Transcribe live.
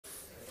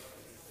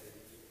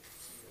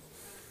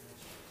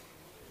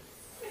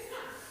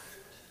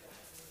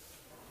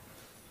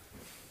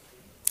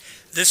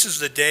This is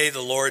the day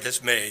the Lord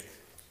has made.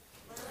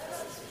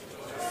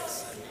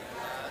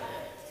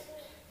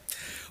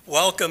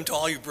 Welcome to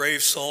all you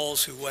brave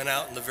souls who went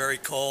out in the very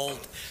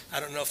cold.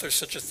 I don't know if there's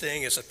such a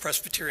thing as a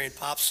Presbyterian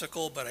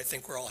popsicle, but I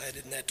think we're all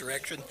headed in that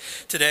direction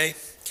today.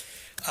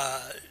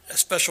 A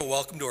special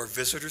welcome to our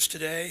visitors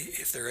today.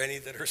 If there are any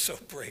that are so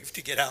brave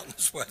to get out in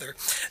this weather,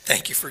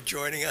 thank you for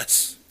joining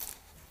us.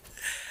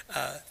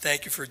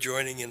 Thank you for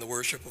joining in the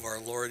worship of our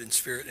Lord in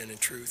spirit and in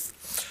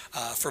truth.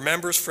 For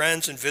members,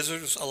 friends, and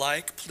visitors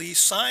alike, please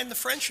sign the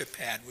friendship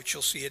pad, which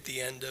you'll see at the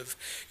end of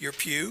your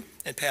pew,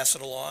 and pass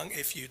it along.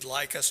 If you'd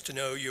like us to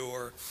know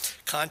your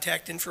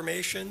contact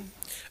information,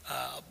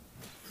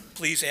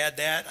 please add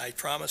that. I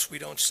promise we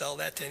don't sell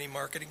that to any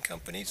marketing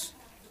companies.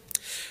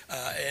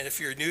 And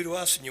if you're new to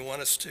us and you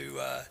want us to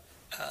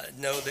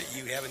know that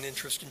you have an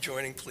interest in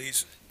joining,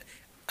 please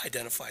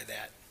identify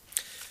that.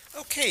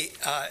 Okay.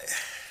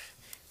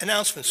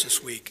 Announcements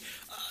this week.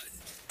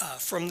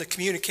 From the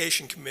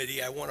Communication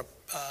Committee, I want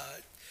to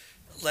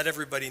let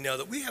everybody know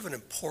that we have an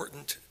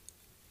important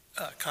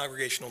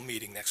congregational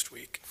meeting next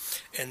week,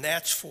 and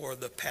that's for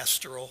the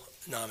Pastoral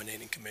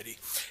Nominating Committee.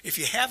 If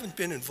you haven't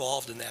been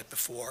involved in that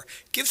before,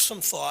 give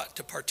some thought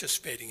to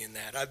participating in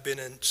that. I've been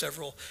in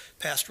several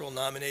pastoral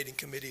nominating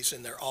committees,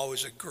 and they're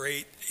always a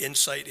great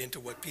insight into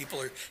what people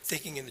are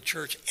thinking in the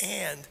church,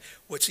 and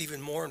what's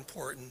even more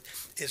important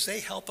is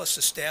they help us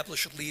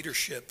establish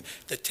leadership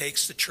that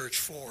takes the church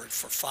forward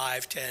for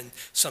 5, 10,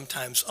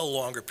 sometimes a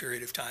longer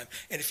period of time.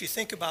 And if you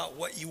think about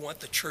what you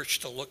want the church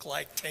to look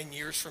like 10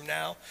 years from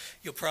now,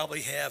 you'll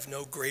probably have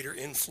no greater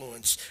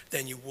influence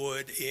than you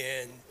would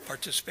in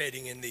participating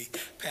in the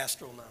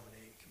Pastoral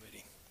Nominating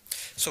Committee.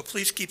 So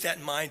please keep that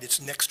in mind. It's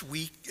next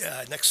week,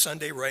 next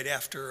Sunday, right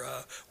after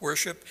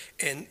worship.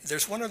 And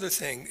there's one other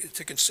thing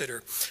to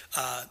consider.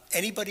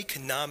 Anybody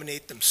can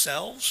nominate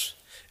themselves,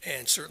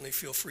 and certainly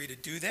feel free to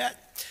do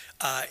that.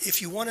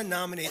 If you want to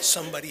nominate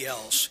somebody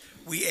else,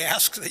 we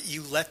ask that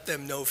you let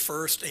them know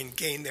first and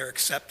gain their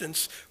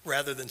acceptance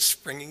rather than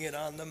springing it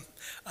on them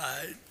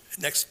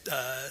next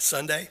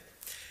Sunday.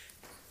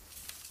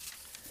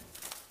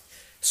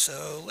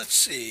 So let's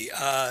see.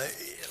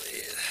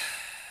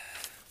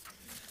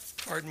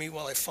 Pardon me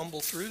while I fumble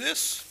through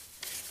this.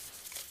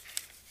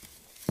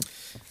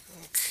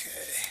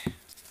 Okay.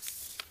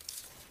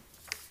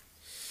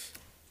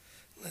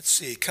 Let's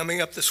see. Coming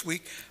up this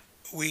week,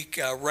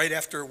 right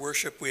after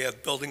worship, we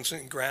have Buildings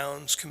and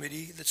Grounds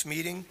Committee that's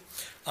meeting.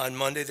 On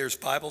Monday, there's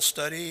Bible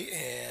study,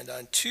 and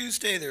on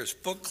Tuesday, there's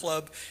book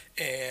club,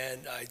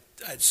 and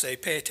I'd say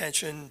pay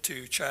attention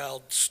to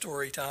child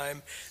story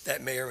time.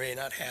 That may or may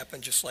not happen,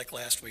 just like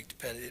last week.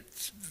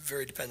 It's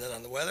very dependent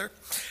on the weather.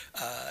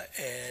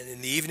 And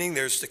in the evening,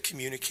 there's the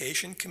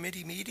Communication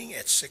Committee meeting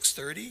at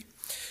 6:30.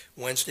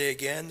 Wednesday,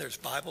 again, there's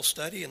Bible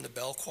study, and the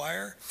bell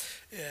choir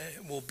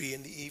will be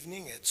in the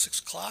evening at 6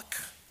 o'clock.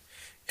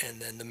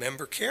 And then the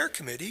Member Care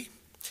Committee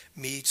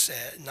meets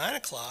at 9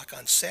 o'clock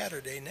on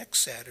Saturday, next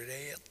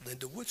Saturday, at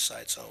Linda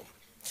Woodside's home.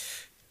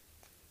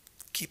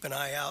 Keep an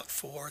eye out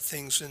for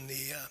things in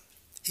the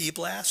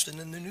e-blast and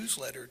in the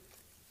newsletter.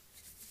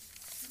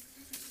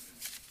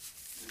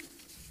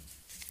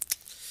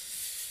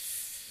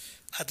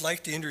 I'd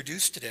like to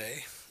introduce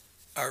today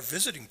our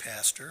visiting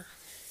pastor.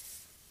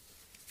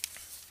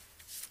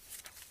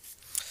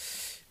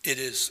 It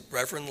is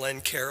Reverend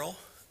Len Carroll.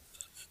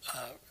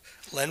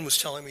 Len was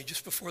telling me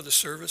just before the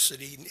service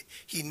that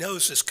he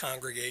knows this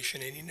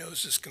congregation and he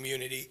knows this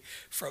community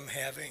from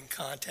having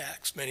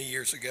contacts many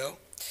years ago.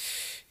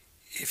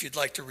 If you'd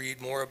like to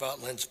read more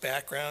about Len's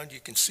background, you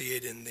can see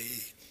it in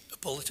the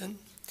bulletin.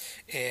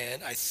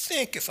 And I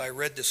think if I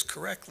read this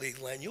correctly,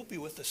 Len, you'll be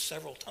with us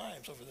several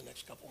times over the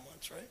next couple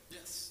months, right?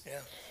 Yes.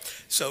 Yeah.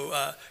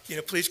 So,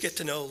 please get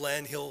to know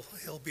Len. He'll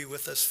be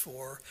with us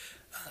for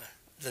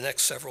the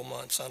next several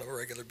months on a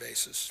regular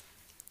basis.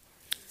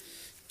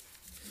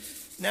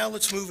 Now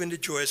let's move into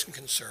joys and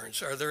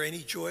concerns. Are there any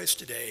joys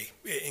today,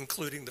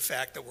 including the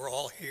fact that we're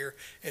all here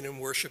and in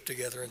worship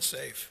together and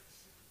safe?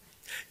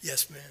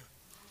 Yes, ma'am.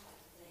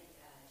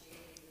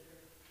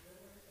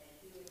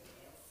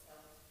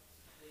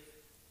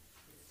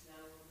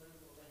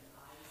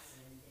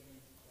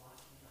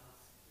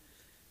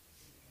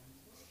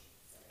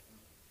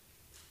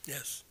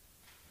 Yes.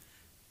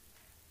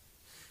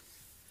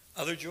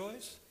 Other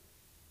joys?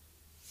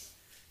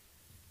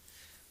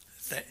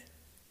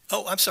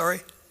 Oh, I'm sorry.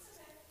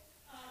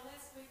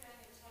 Last week I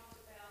had talked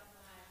about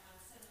my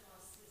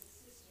son-in-law's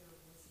sister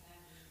was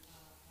having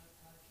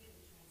a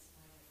kidney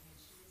transplant, and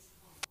she is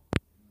home.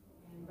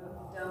 And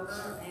both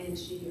donor and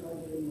she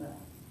are doing well.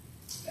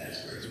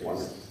 That's great. It's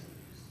wonderful.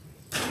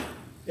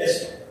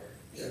 Yes.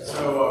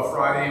 So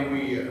Friday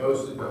we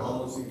hosted the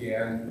homeless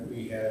again.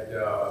 We had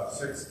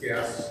 6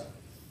 guests,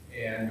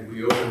 and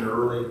we opened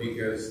early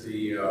because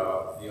the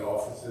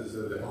offices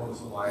of the Homeless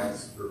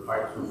Alliance, their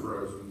pipes were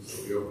frozen,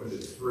 so we opened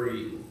at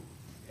 3,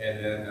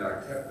 and then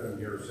kept them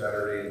here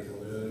Saturday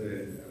until noon.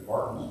 And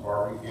Martin's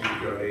Barbecue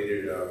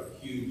donated a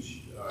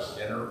huge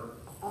dinner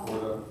for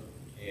them,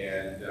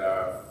 and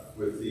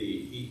with the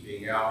heat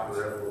being out, we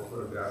were able to put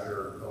them down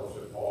here in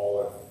Fellowship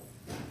Hall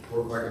and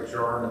work like a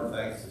adjourn, and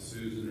thanks to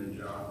Susan and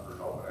John for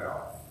helping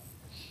out.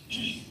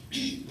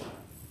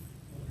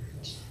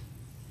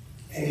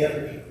 Any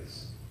other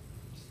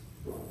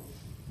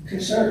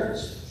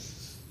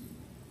concerns?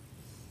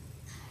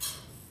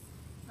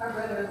 Our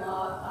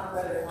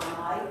brother-in-law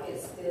Mike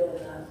is still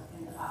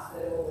in the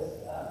hospital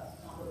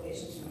with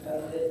complications from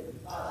COVID,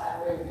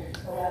 after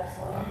collapsed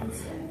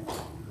lungs and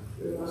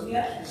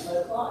pneumonia and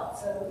blood clot.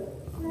 So,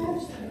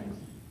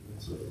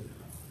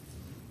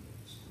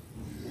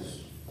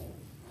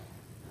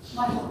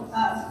 Michael, I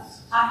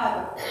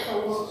have a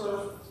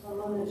coworker,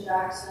 Linda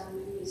Jackson,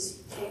 who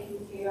is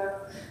taking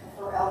care of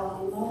her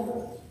elderly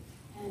mother,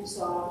 and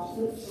so I'll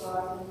lift her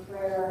up in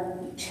prayer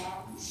and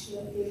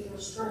she'll give her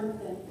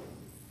strength and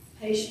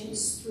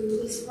patience through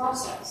this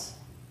process.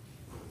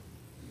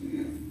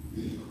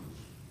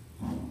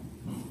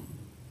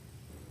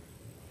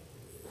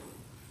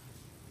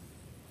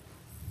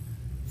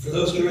 For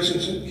those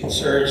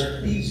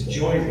concerns, please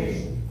join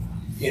me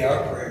in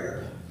our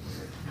prayer.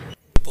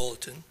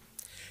 Bulletin.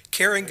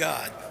 Caring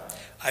God,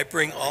 I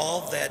bring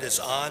all that is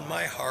on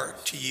my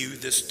heart to you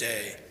this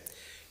day.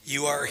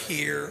 You are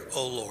here,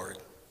 O Lord.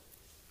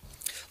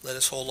 Let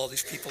us hold all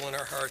these people in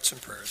our hearts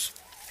and prayers.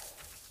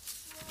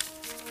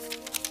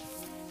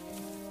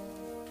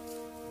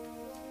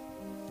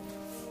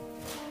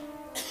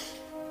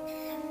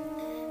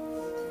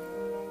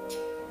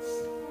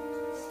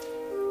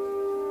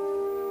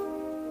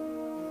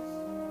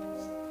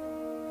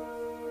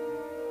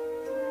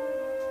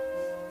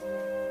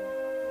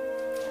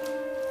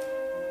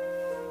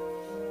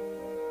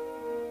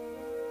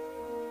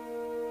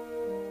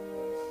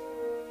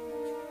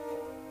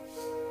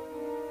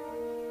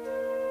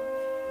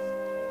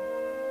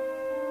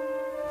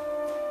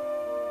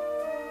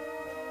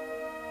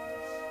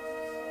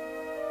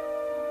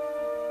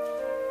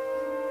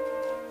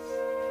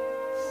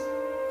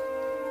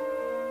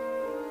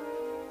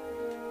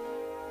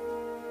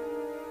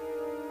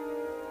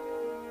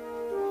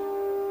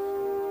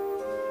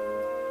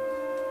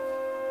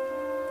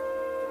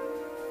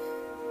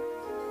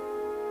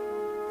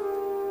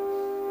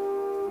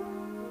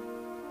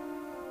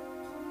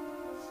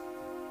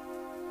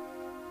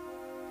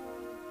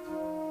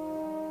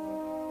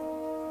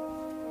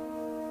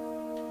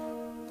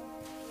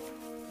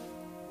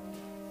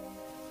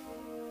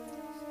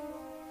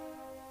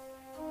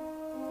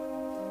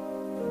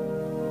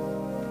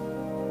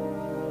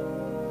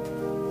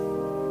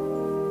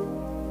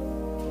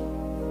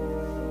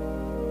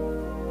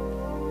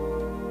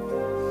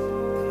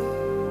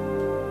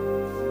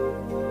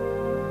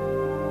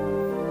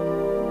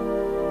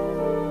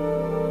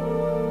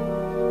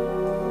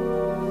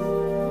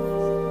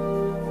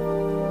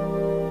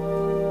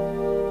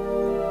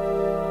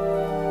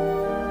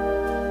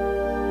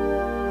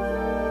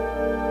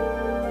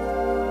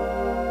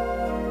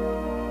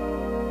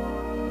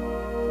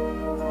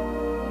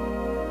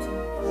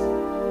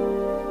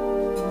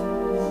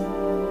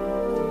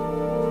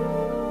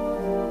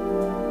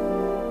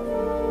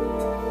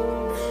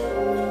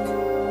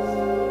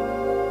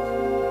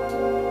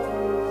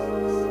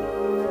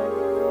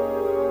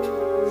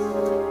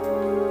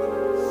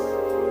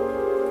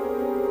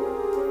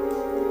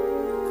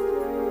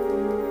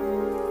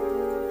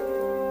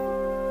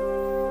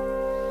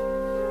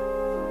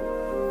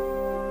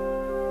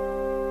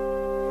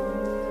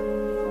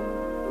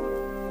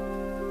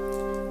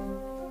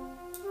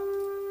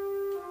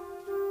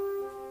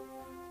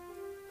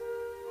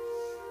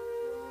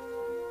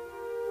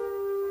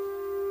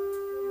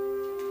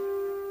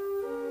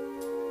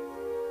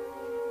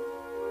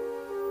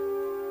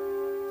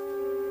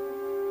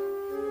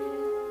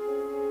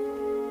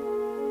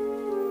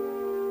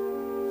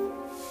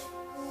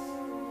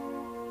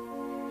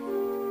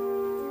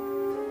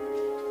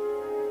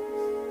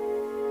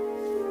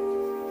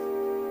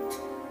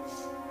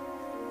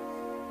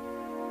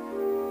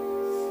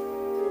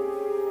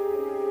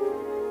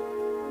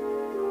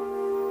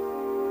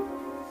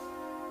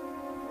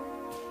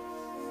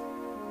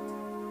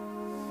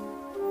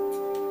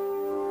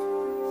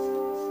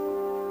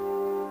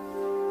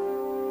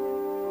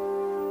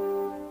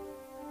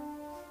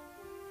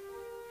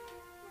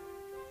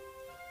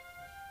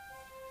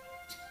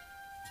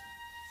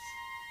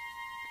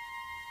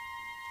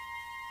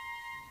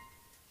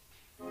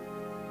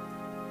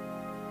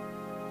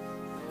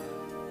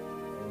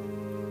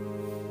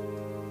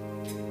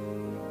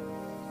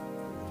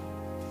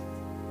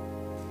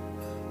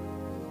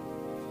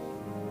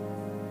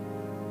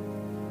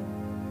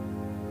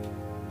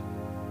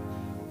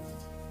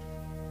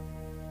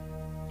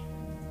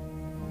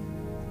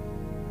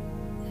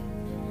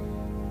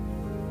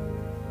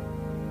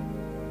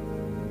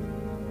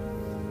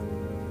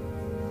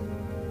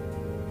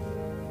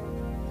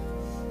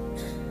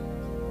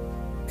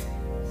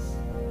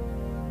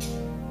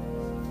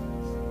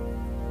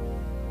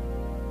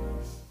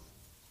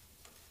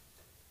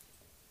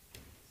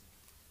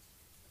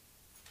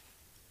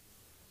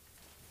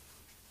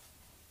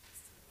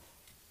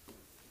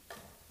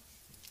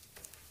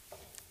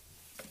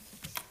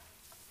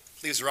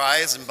 Please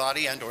rise in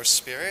body and or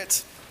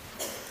spirit.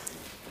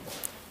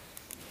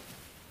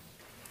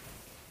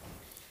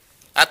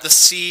 At the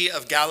Sea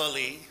of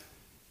Galilee,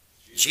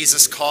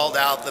 Jesus called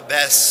out the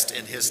best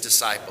in his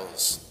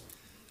disciples.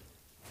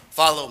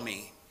 "Follow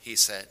me," he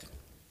said,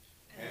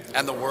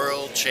 and the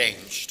world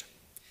changed.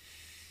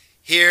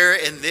 Here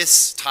in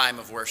this time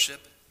of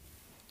worship,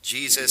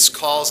 Jesus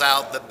calls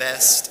out the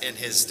best in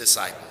his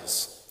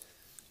disciples.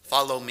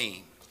 "Follow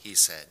me," he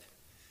said.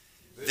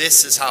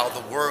 This is how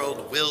the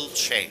world will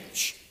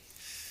change.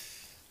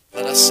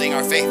 Let us sing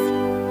our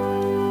faith.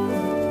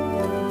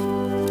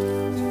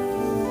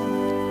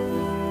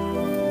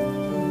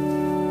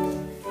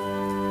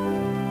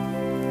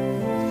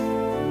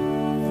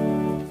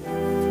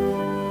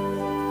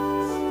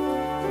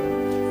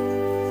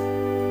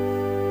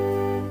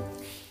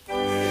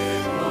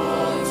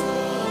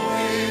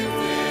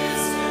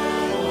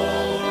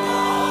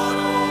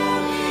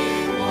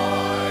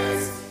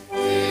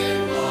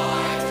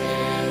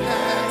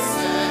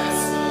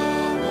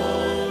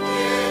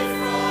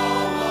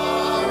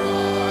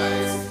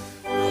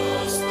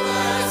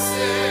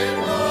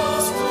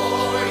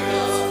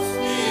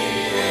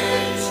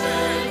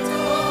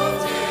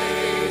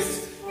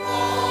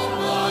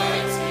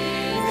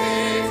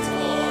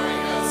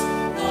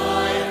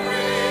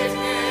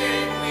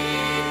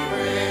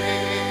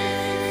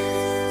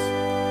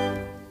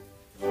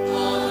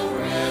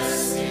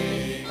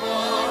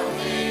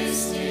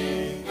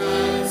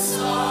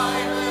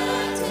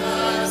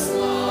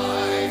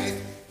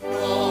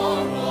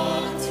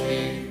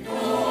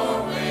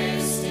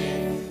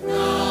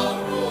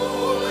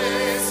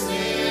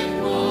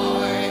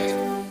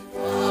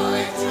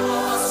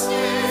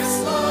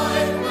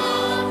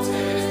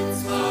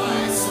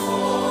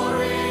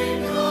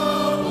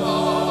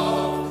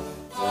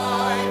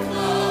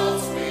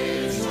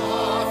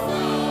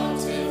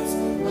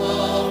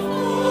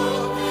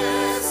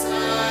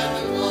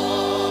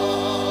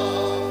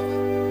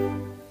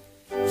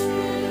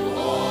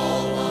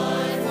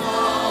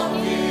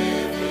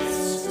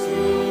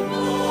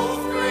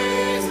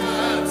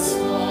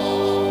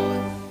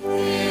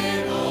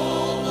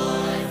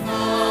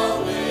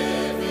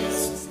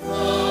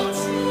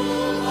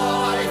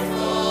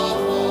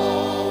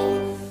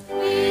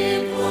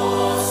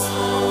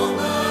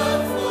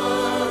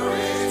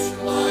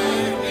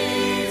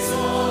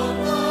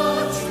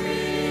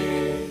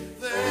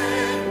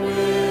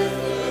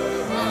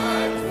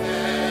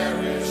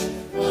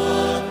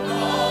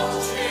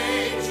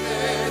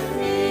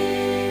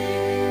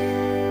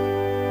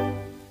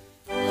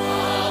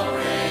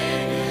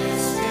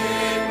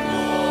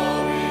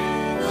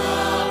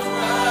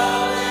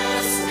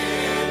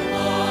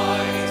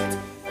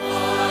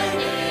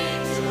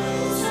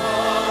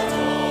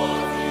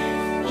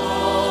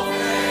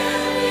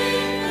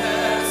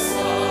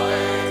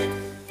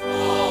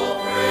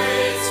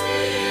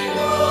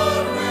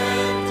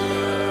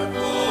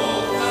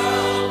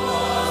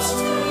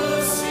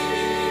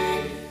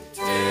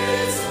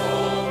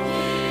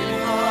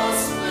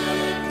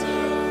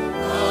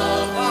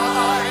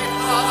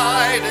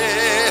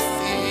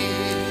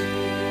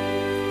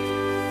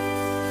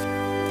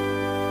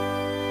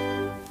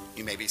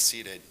 Be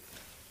seated.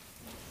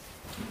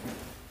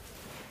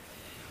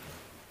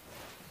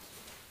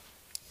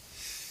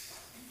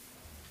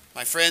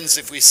 My friends,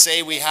 if we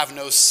say we have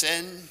no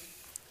sin,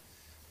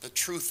 the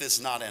truth is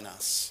not in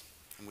us,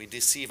 and we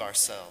deceive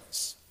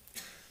ourselves.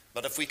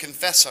 But if we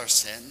confess our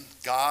sin,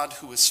 God,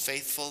 who is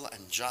faithful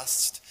and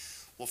just,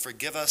 will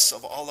forgive us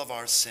of all of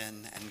our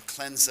sin and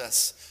cleanse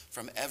us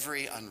from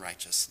every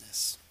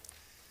unrighteousness.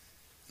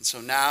 And so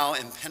now,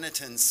 in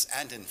penitence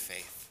and in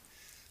faith,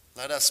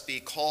 let us be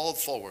called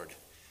forward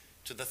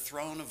to the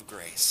throne of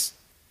grace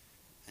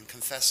and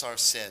confess our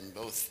sin,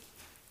 both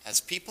as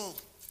people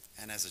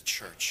and as a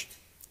church.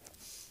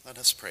 Let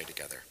us pray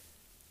together.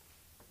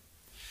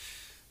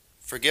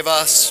 Forgive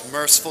us,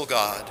 merciful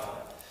God,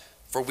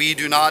 for we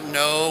do not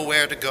know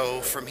where to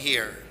go from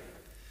here.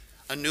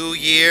 A new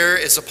year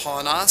is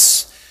upon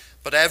us,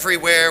 but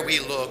everywhere we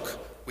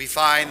look, we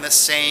find the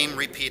same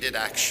repeated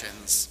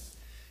actions.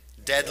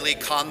 Deadly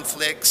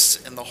conflicts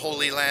in the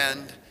Holy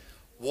Land,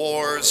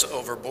 wars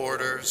over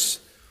borders,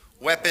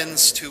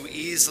 weapons too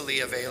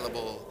easily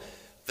available,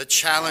 the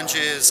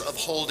challenges of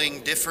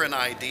holding different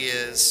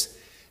ideas,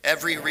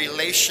 every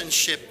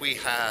relationship we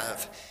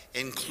have,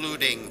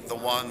 including the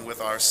one with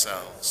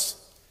ourselves.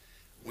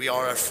 We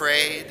are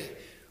afraid,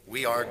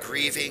 we are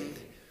grieving,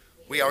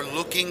 we are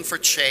looking for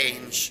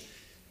change,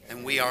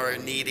 and we are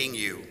needing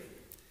you.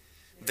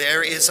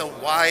 There is a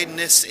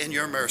wideness in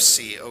your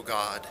mercy, O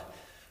God,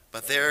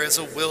 but there is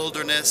a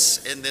wilderness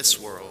in this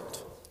world.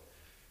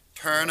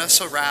 Turn us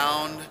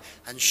around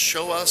and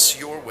show us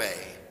your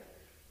way.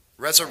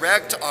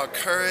 Resurrect our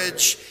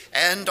courage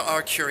and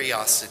our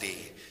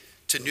curiosity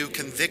to new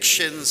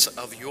convictions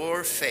of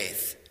your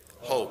faith,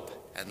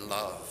 hope, and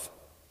love.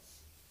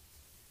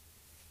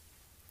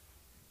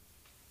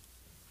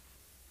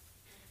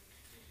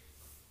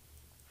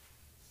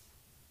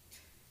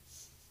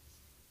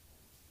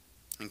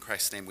 In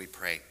Christ's name we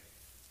pray.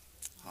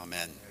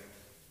 Amen.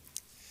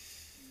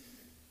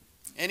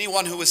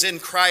 Anyone who is in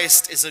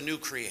Christ is a new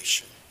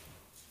creation.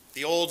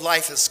 The old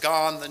life is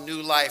gone, the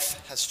new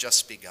life has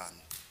just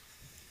begun.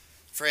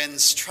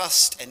 Friends,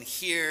 trust and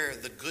hear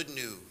the good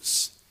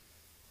news.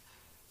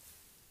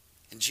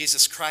 In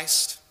Jesus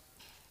Christ,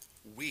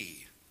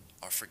 we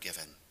are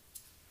forgiven.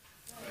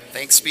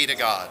 Thanks be to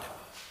God.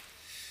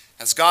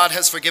 As God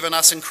has forgiven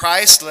us in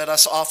Christ, let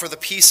us offer the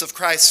peace of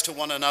Christ to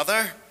one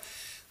another.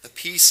 The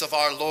peace of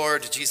our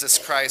Lord Jesus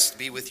Christ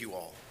be with you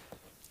all,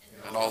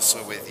 and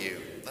also with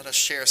you. Let us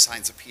share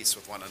signs of peace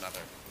with one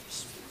another.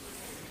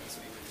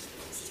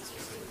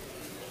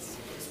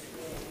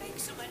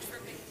 Thanks so much for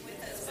being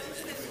with us.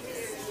 Both of you.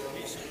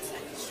 It's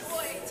a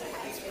joy to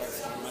have you.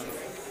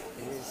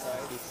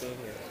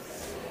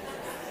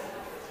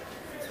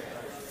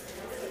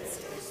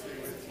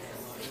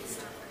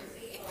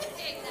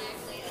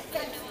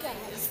 Thank you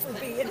guys for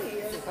being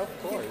here. Of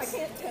course. I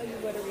can't tell you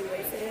what a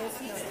relief it is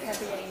not to have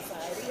the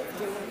anxiety of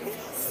doing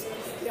this.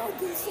 Y'all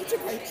do such a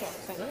great job.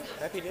 Thank you.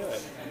 Happy to do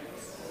it.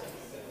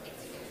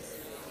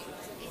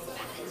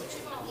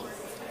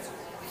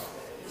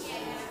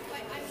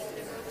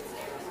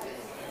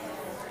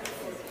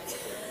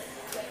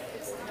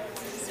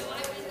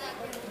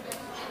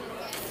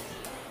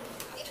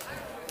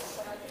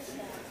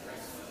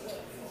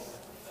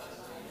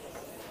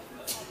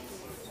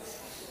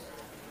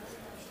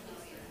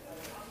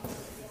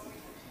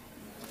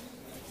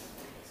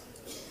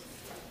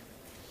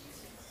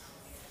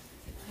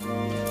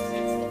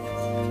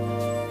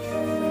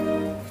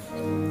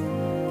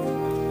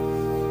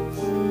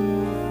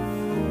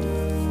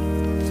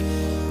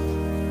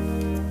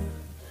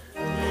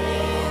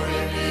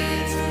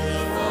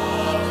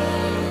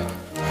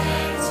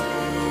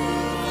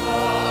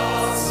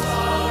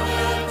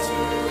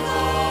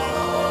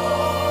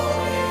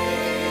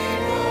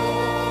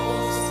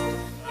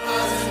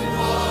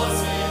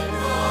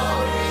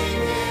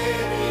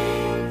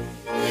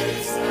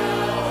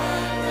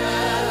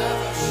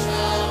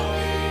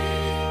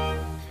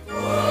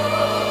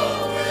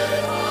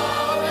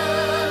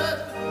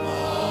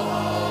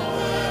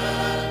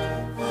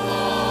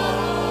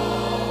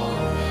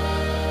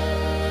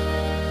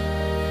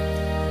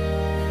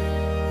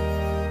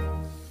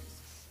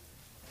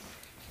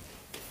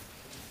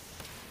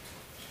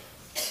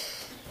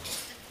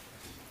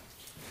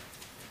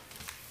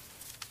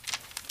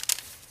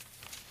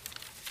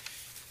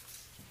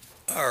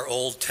 Our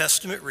Old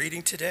Testament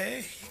reading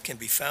today can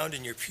be found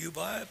in your Pew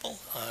Bible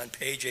on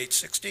page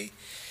 860.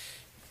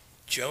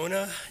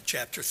 Jonah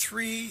chapter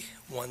 3,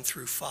 1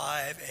 through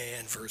 5,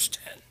 and verse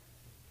 10.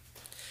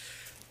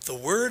 The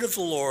word of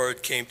the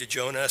Lord came to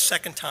Jonah a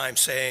second time,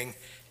 saying,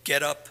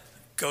 "Get up,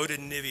 go to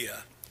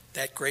Nineveh,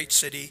 that great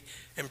city,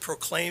 and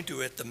proclaim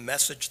to it the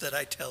message that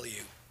I tell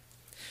you."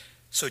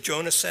 So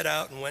Jonah set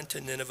out and went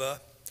to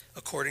Nineveh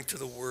according to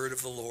the word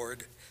of the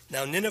Lord.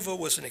 Now Nineveh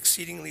was an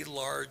exceedingly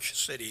large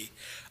city,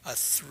 a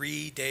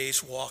 3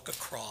 days' walk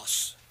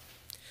across.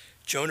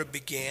 Jonah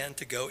began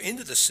to go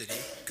into the city,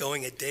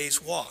 going a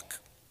day's walk.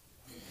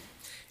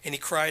 And he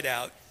cried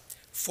out,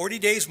 40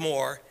 days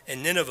more,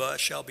 and Nineveh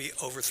shall be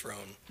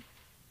overthrown.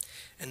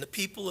 And the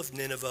people of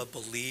Nineveh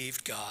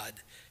believed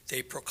God.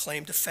 They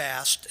proclaimed a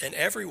fast, and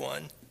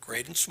everyone,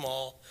 great and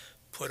small,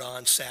 put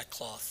on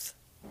sackcloth.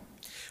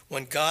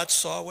 When God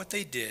saw what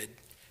they did,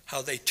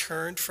 how they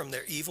turned from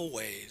their evil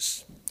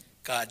ways,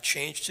 God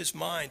changed his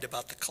mind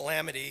about the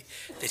calamity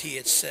that he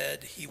had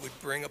said he would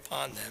bring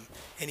upon them,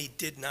 and he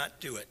did not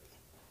do it.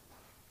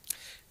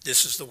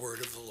 This is the word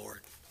of the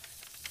Lord.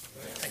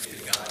 Thanks be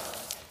to God.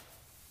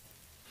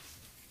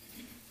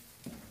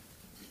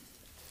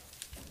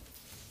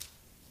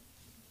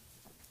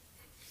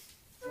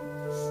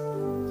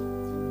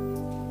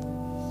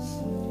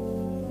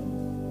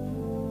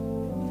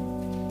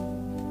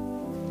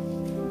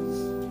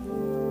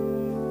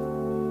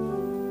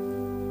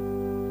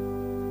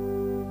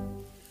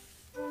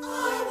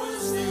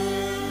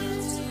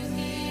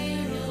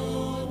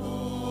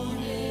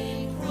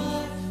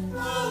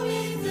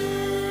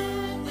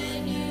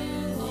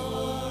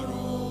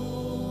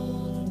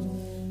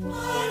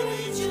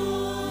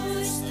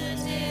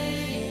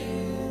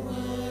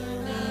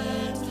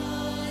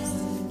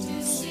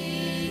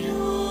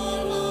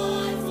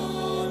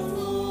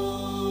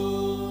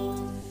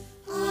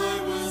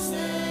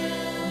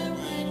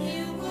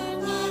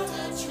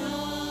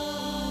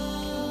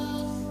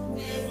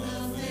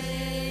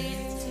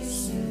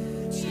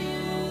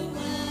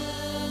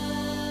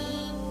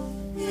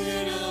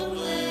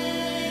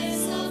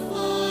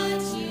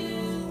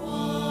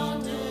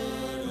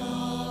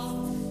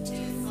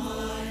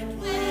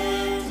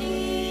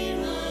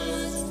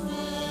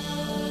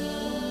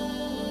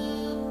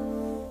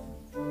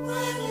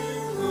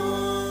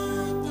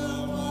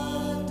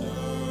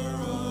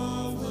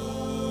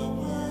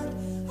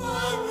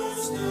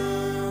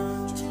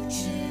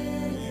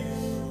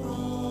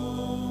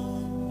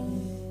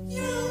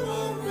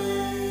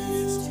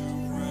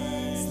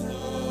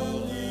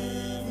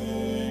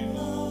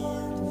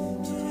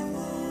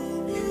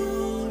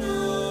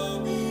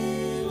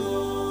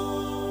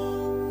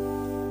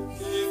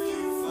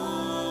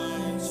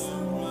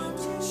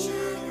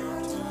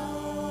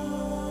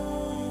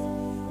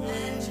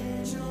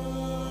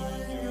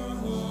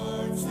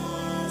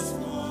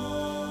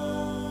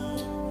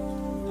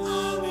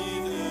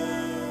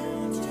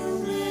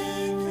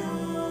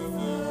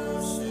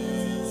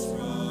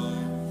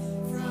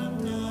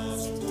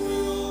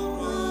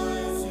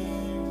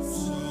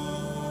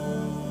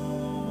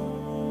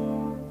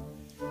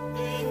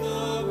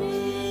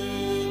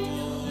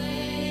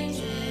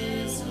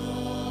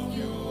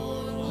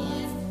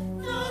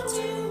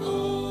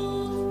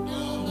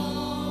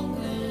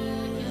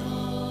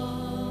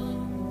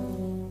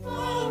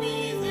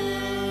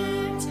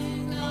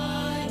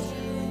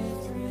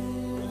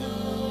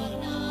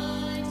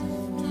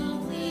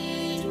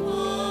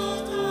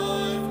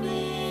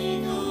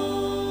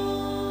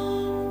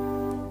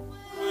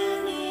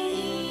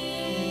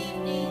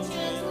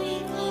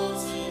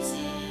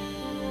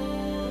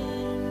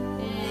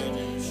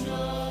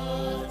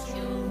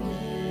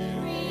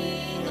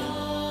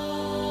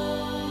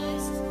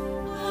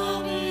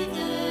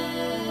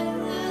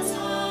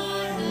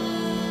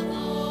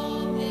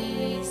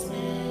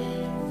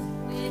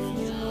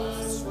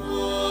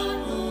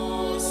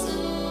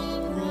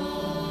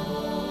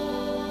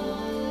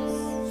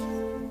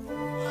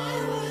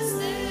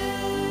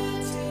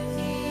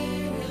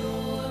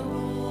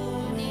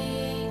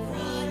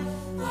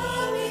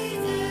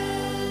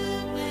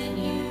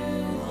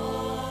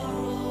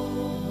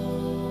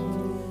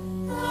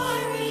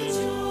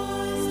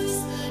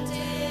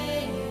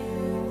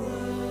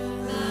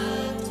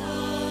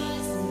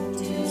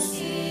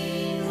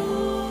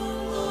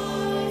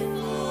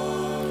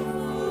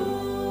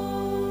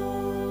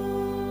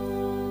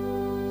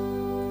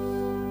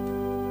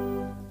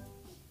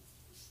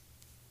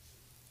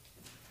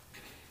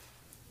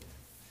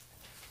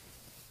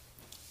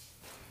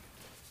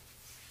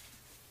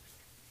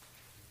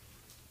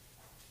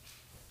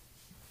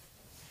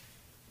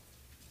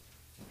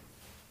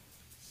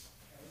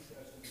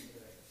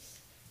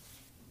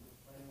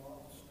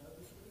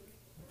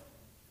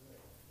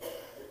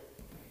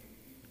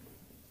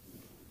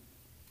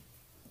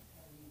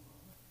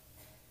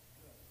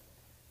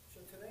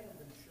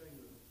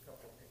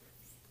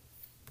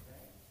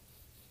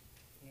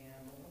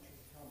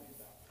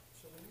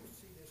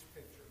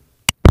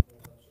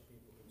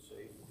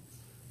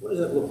 does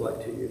that look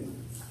like to you?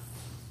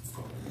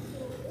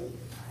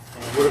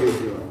 And what are they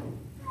doing?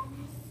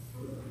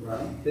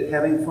 Right? They're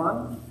having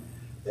fun?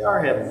 They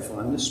are having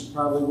fun. This is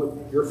probably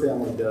what your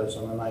family does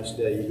on a nice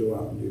day. You go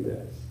out and do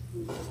that.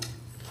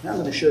 Now I'm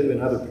going to show you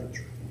another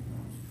picture.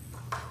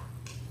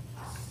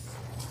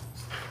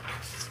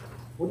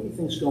 What do you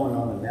think's going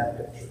on in that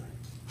picture?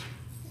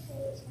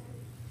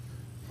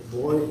 The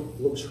boy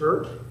looks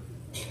hurt.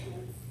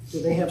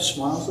 Do they have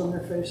smiles on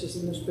their faces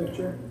in this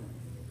picture?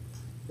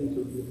 Think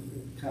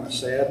they're kind of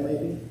sad,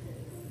 maybe?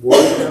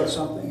 Worried about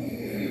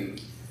something?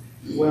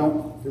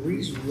 Well, the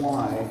reason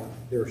why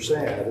they're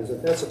sad is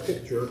that that's a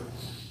picture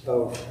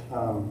of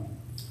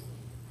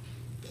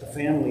a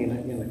family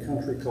in a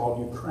country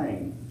called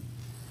Ukraine.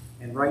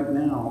 And right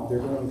now, they're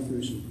going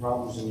through some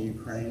problems in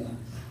Ukraine.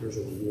 There's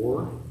a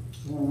war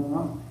going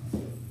on.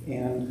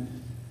 And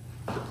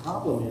the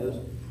problem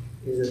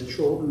is that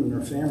children and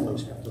their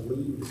families have to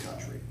leave the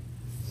country.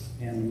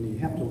 And when you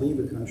have to leave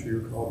a country,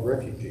 you're called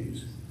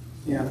refugees.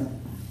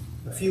 And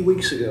a few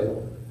weeks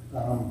ago,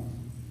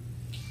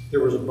 there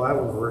was a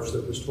Bible verse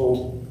that was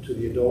told to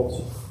the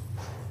adults.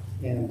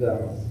 And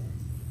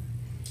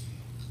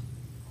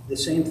the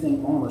same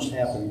thing almost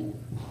happened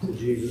to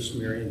Jesus,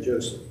 Mary, and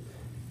Joseph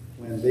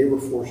when they were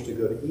forced to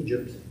go to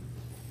Egypt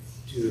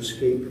to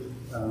escape.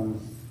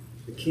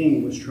 The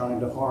king was trying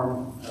to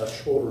harm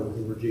children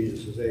who were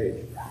Jesus'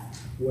 age.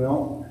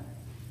 Well,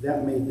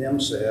 that made them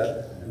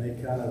sad, and they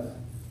kind of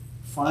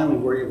finally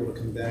were able to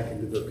come back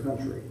into their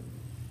country.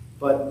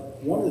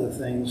 But one of the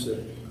things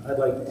that I'd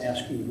like to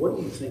ask you, what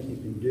do you think you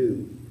can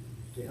do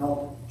to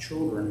help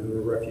children who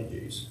are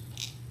refugees?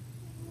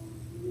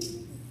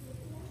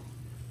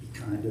 Be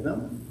kind to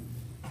them.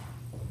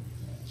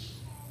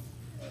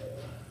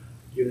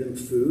 Give them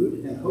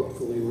food, and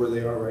hopefully where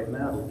they are right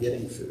now, they're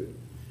getting food.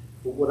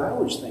 But what I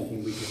was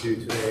thinking we could do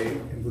today,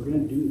 and we're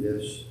going to do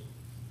this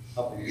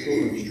up in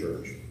Children's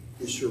Church,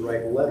 is to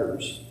write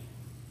letters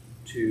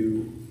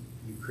to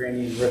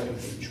Ukrainian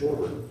refugee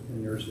children.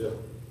 And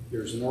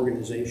there's an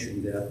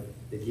organization that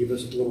they give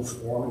us a little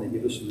form and they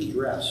give us an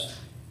address.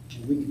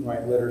 And we can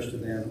write letters to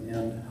them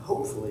and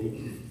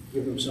hopefully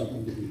give them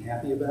something to be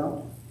happy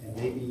about and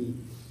maybe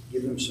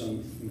give them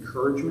some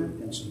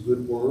encouragement and some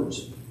good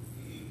words.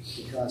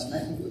 Because I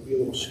think it would be a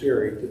little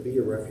scary to be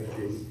a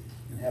refugee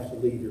and have to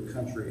leave your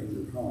country and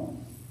your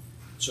home.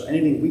 So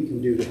anything we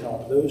can do to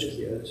help those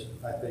kids,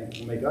 I think,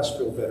 will make us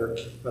feel better,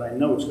 but I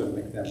know it's going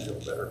to make them feel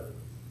better.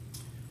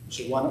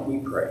 So why don't we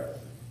pray?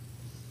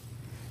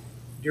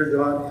 Dear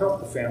God, help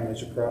the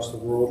families across the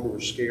world who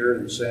are scared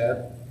and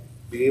sad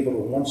be able to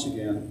once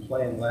again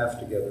play and laugh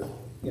together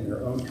in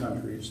their own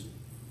countries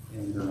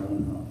and in their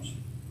own homes.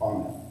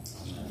 Amen.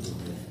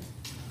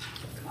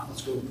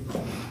 Let's go.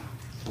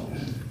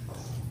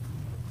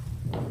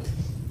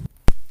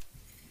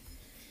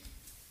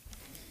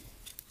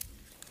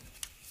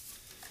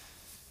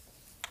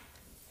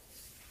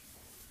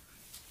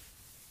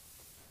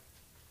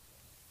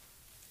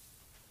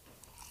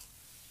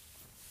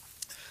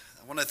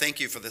 I want to thank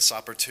you for this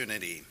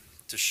opportunity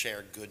to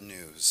share good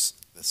news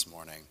this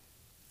morning.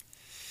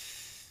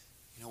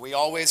 You know, we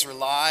always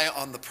rely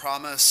on the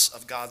promise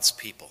of God's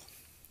people,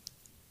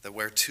 that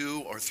where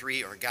 2 or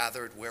 3 are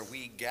gathered, where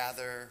we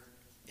gather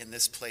in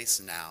this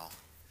place now,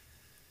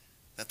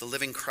 that the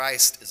living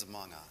Christ is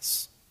among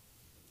us.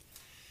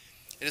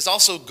 It is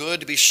also good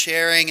to be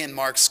sharing in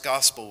Mark's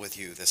gospel with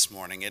you this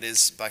morning. It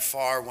is by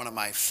far one of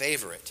my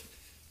favorite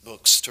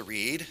books to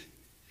read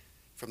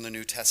from the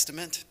New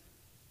Testament.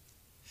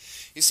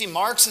 You see,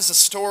 Mark's is a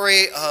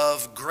story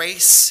of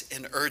grace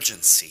and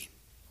urgency.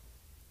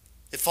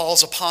 It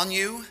falls upon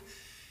you,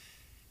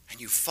 and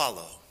you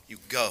follow, you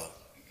go.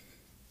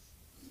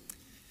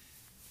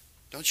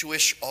 Don't you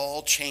wish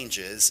all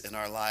changes in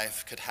our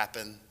life could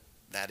happen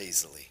that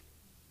easily?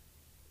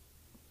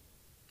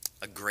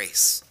 A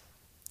grace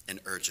and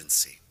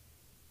urgency.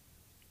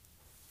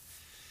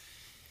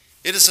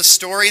 It is a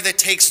story that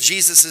takes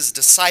Jesus'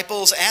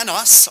 disciples and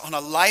us on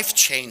a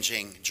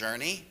life-changing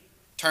journey,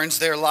 turns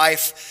their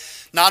life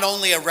not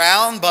only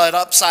around, but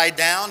upside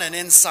down and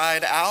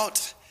inside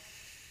out,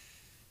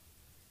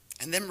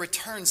 and then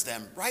returns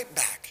them right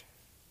back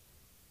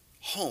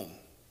home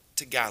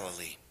to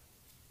Galilee.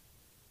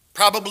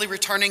 Probably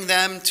returning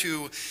them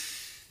to,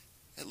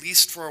 at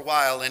least for a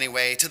while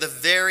anyway, to the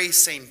very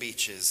same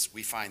beaches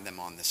we find them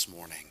on this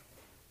morning.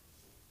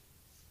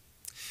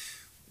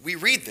 We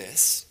read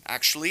this,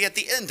 actually, at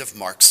the end of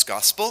Mark's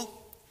gospel.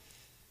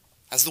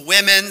 As the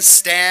women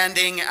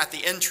standing at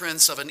the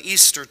entrance of an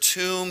Easter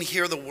tomb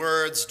hear the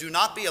words, "Do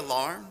not be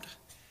alarmed,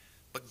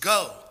 but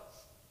go.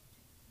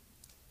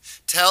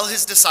 Tell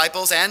his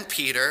disciples and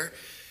Peter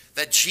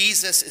that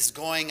Jesus is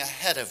going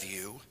ahead of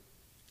you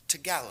to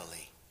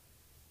Galilee.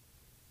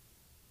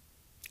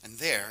 And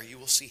there you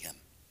will see him,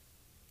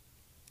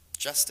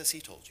 just as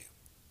he told you."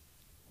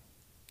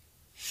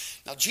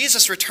 Now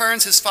Jesus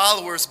returns his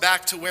followers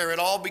back to where it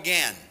all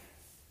began.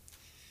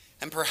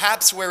 And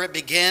perhaps where it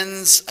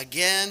begins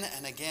again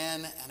and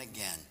again and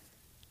again.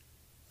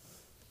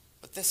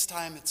 But this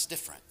time it's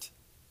different.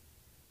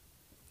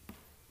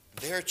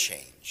 They're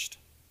changed.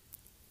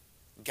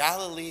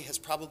 Galilee has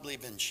probably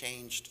been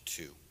changed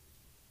too.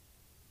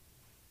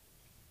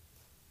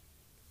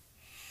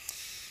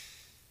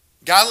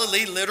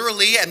 Galilee,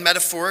 literally and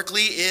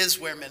metaphorically, is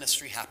where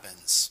ministry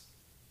happens.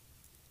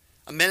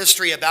 A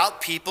ministry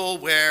about people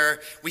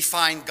where we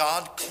find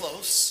God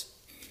close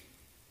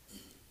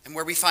and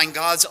where we find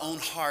God's own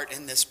heart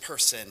in this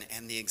person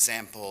and the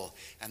example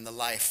and the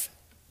life,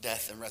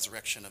 death, and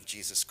resurrection of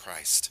Jesus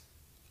Christ.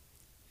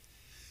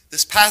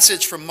 This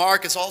passage from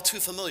Mark is all too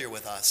familiar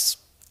with us.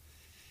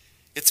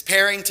 Its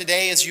pairing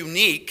today is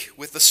unique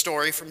with the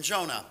story from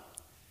Jonah.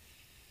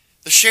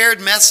 The shared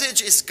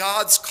message is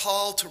God's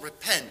call to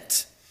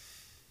repent.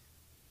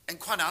 And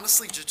quite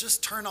honestly, to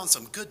just turn on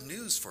some good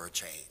news for a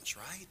change,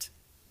 right?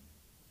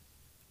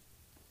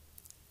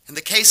 In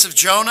the case of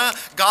Jonah,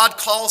 God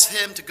calls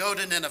him to go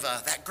to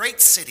Nineveh, that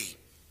great city,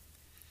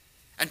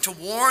 and to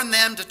warn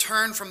them to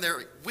turn from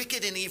their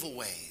wicked and evil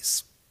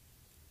ways.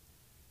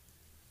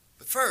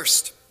 But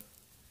first,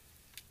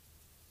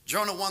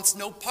 Jonah wants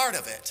no part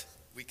of it,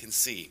 we can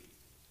see.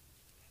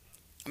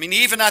 I mean,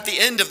 even at the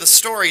end of the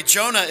story,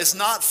 Jonah is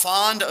not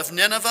fond of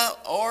Nineveh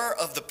or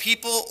of the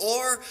people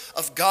or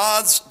of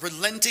God's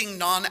relenting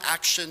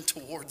non-action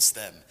towards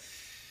them.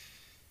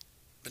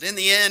 But in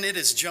the end, it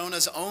is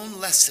Jonah's own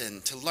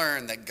lesson to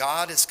learn that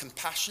God is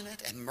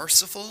compassionate and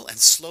merciful and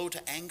slow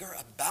to anger,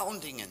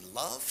 abounding in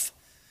love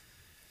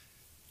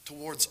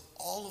towards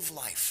all of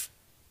life.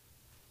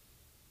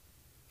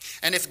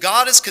 And if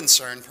God is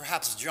concerned,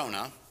 perhaps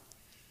Jonah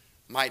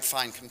might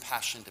find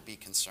compassion to be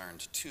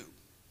concerned too.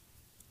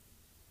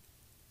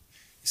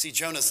 You see,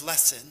 Jonah's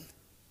lesson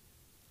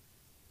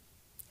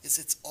is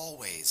it's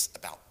always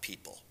about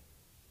people.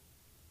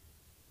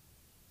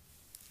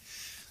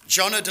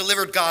 Jonah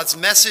delivered God's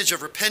message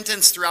of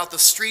repentance throughout the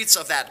streets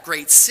of that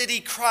great city,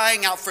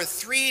 crying out for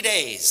 3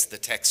 days, the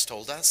text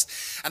told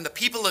us. And the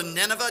people of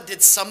Nineveh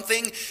did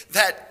something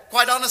that,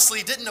 quite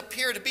honestly, didn't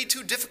appear to be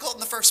too difficult in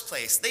the first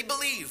place. They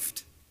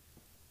believed.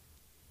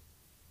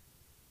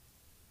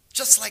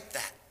 Just like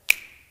that.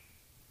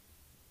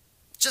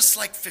 Just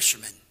like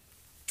fishermen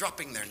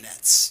dropping their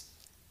nets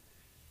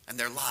and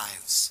their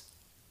lives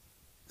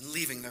and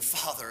leaving their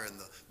father in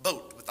the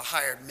boat with the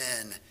hired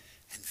men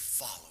and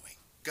following,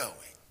 going.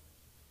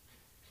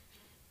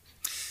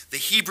 The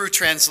Hebrew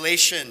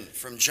translation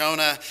from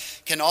Jonah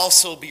can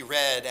also be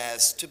read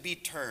as to be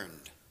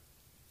turned.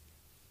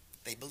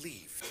 They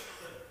believed.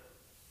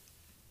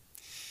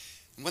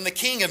 When the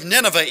king of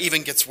Nineveh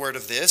even gets word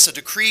of this, a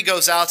decree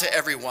goes out to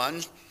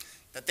everyone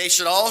that they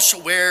should all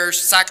wear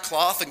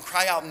sackcloth and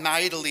cry out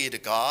mightily to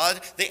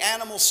God, the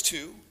animals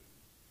too.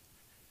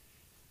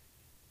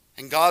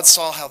 And God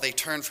saw how they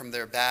turned from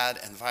their bad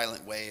and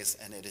violent ways,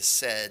 and it is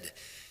said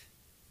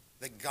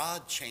that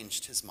God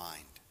changed his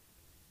mind.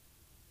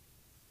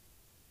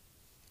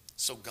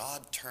 So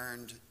God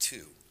turned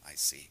too, I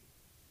see.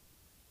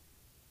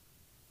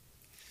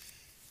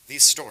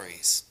 These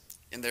stories,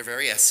 in their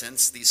very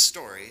essence, these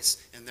stories,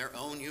 in their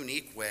own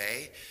unique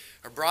way,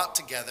 are brought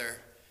together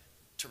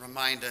to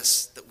remind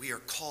us that we are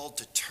called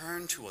to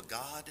turn to a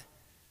God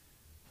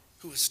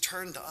who has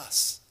turned to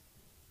us.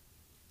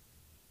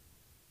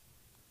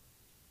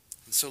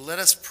 And so let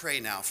us pray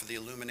now for the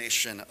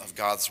illumination of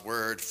God's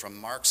word from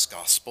Mark's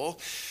Gospel,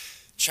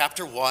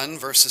 chapter 1,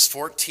 verses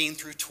 14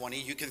 through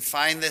 20. You can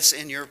find this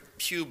in your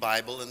Pew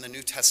Bible in the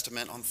New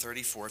Testament on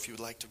 34 if you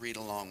would like to read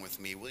along with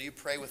me. Will you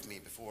pray with me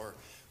before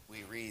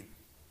we read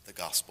the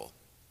Gospel?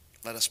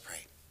 Let us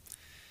pray.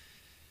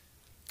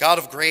 God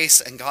of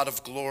grace and God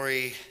of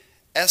glory,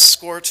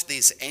 escort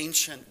these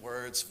ancient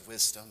words of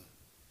wisdom,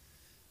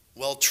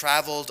 well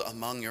traveled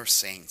among your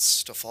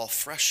saints, to fall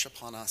fresh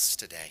upon us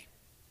today.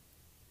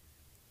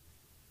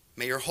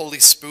 May your Holy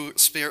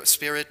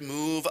Spirit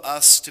move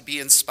us to be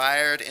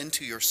inspired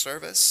into your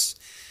service,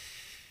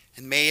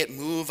 and may it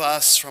move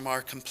us from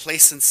our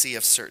complacency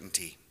of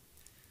certainty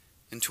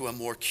into a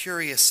more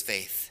curious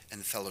faith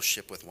and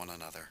fellowship with one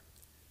another.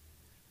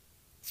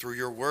 Through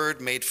your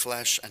word made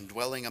flesh and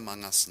dwelling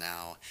among us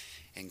now,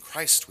 in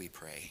Christ we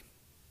pray.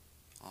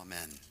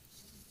 Amen.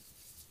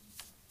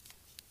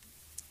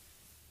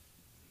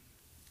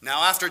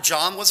 Now, after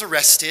John was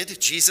arrested,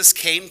 Jesus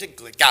came to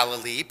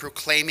Galilee,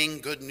 proclaiming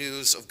good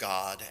news of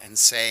God and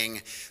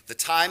saying, "The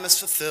time is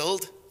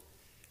fulfilled,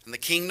 and the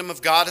kingdom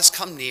of God has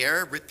come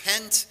near.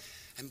 Repent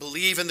and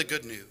believe in the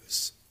good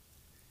news."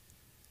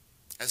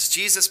 As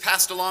Jesus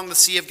passed along the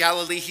Sea of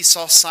Galilee, he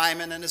saw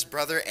Simon and his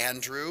brother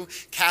Andrew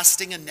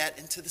casting a net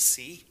into the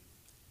sea,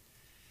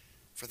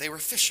 for they were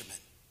fishermen.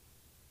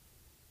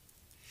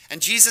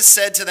 And Jesus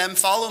said to them,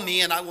 "Follow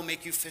me, and I will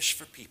make you fish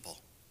for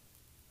people."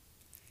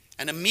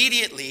 And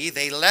immediately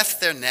they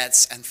left their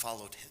nets and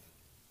followed him.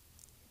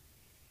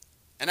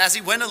 And as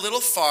he went a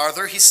little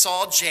farther, he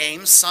saw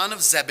James, son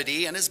of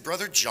Zebedee, and his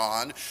brother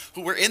John,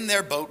 who were in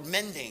their boat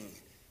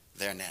mending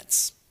their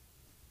nets.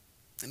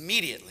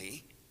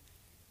 Immediately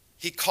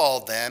he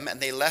called them,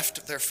 and they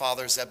left their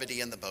father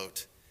Zebedee in the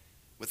boat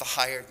with the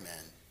hired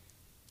men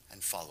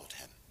and followed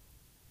him.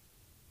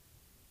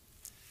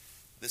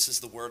 This is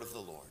the word of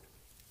the Lord.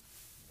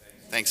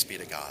 Thanks be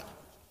to God.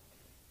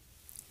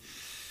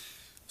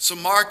 So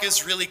Mark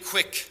is really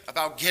quick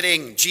about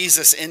getting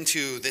Jesus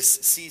into this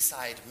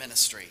seaside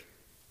ministry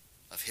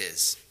of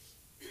his.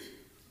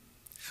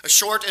 A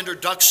short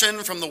introduction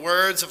from the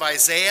words of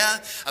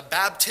Isaiah, a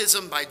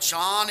baptism by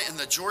John in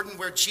the Jordan,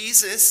 where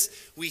Jesus,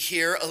 we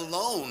hear,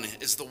 alone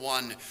is the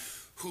one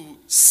who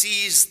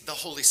sees the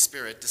Holy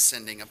Spirit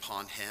descending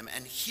upon him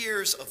and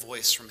hears a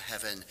voice from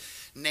heaven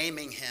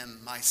naming him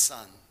my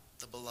son,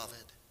 the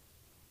beloved.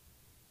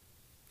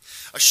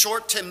 A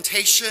short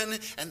temptation,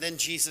 and then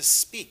Jesus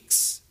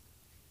speaks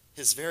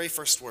his very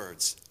first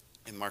words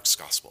in Mark's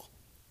gospel.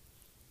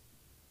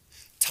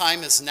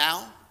 Time is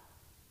now.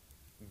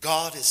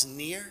 God is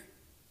near.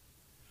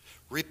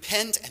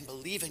 Repent and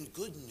believe in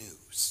good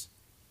news.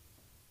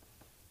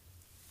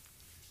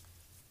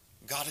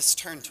 God has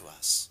turned to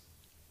us.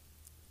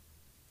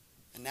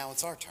 And now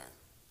it's our turn.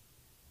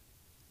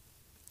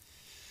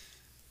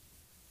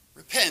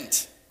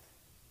 Repent.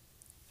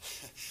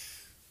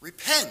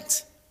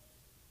 Repent.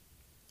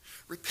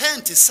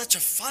 Repent is such a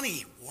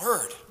funny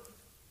word.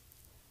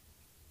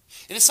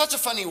 It is such a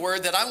funny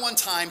word that I one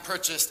time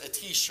purchased a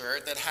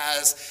t-shirt that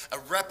has a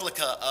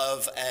replica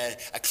of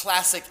a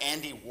classic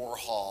Andy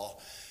Warhol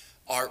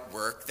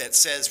artwork that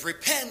says,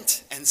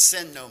 "Repent and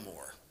sin no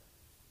more."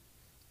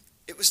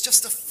 It was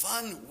just a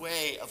fun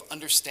way of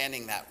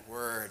understanding that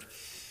word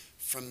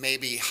from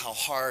maybe how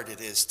hard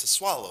it is to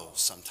swallow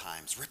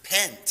sometimes.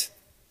 Repent.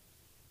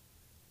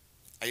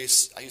 I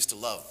used to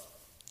love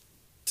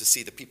to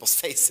see the people's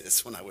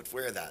faces when I would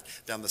wear that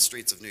down the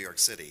streets of New York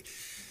City.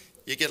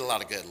 You get a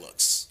lot of good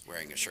looks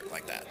wearing a shirt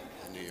like that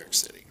in New York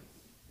City.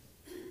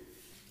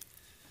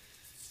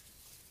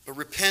 But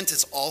repent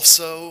is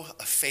also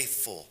a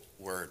faithful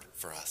word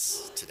for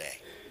us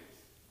today.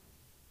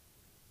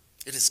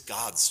 It is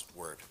God's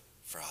word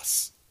for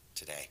us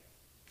today.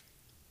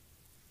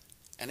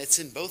 And it's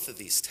in both of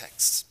these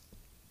texts.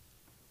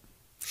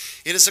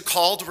 It is a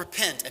call to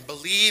repent and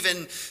believe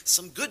in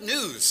some good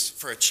news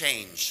for a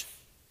change.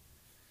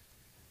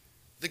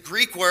 The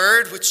Greek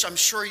word, which I'm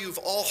sure you've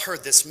all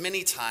heard this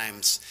many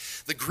times,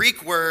 the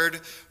Greek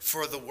word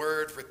for the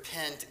word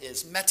repent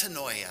is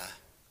metanoia,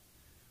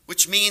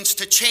 which means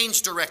to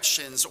change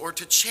directions or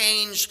to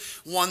change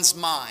one's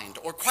mind,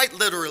 or quite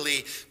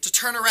literally, to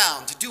turn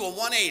around, to do a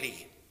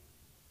 180.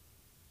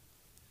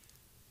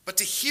 But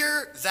to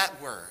hear that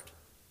word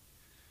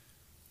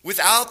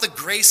without the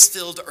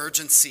grace-filled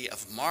urgency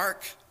of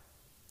Mark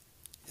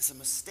is a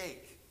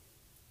mistake,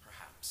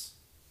 perhaps.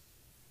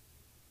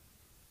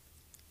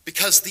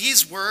 Because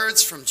these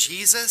words from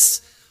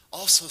Jesus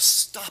also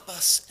stop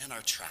us in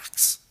our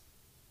tracks.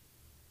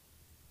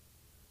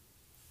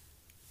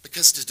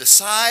 Because to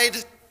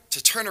decide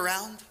to turn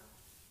around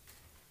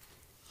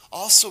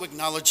also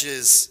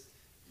acknowledges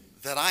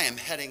that I am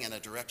heading in a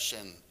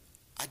direction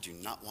I do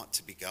not want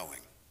to be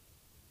going.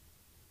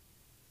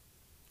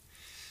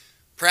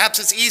 Perhaps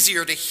it's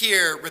easier to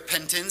hear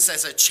repentance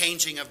as a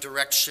changing of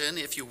direction,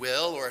 if you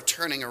will, or a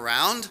turning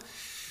around.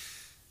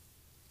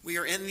 We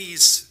are in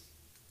these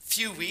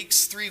few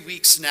weeks, 3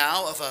 weeks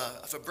now, of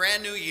a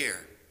brand new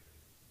year.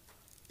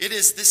 It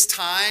is this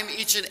time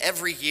each and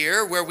every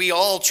year where we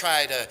all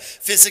try to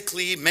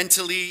physically,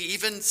 mentally,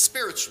 even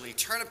spiritually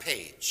turn a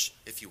page,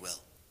 if you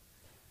will.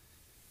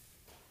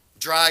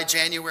 Dry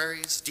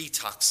Januaries,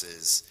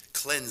 detoxes,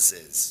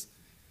 cleanses,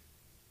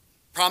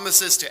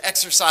 promises to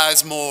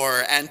exercise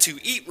more and to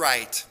eat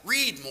right,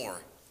 read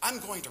more.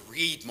 I'm going to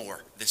read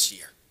more this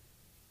year.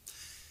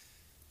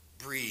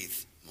 Breathe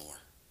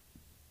more.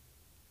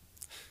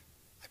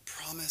 I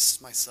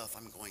promised myself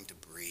I'm going to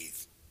breathe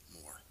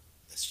more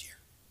this year.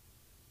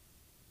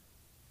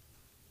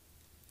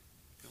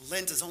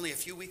 Lent is only a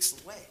few weeks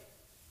away.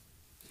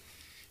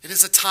 It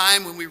is a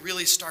time when we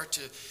really start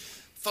to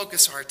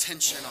focus our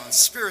attention on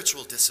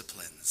spiritual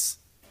disciplines.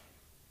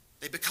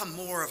 They become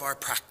more of our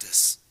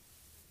practice.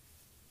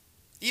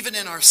 Even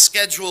in our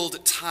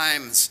scheduled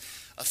times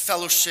of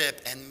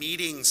fellowship and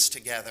meetings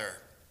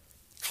together,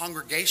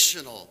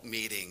 congregational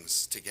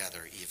meetings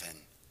together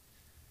even,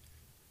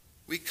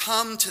 we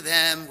come to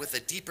them with a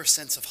deeper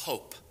sense of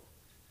hope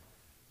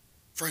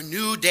for a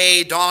new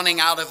day dawning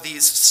out of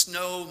these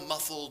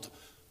snow-muffled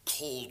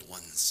cold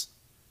ones.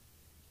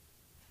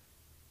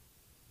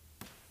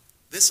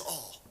 This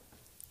all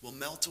will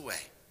melt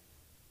away,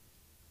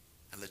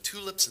 and the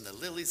tulips and the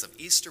lilies of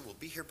Easter will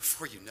be here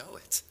before you know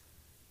it.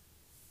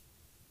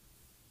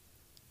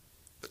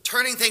 But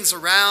turning things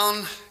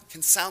around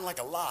can sound like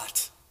a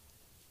lot.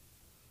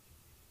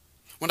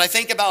 When I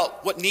think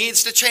about what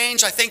needs to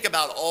change, I think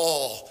about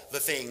all the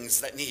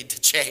things that need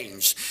to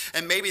change.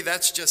 And maybe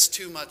that's just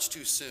too much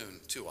too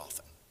soon, too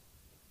often.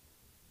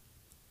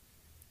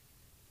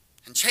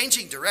 And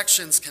changing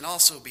directions can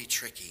also be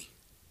tricky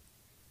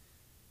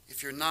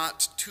if you're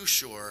not too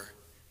sure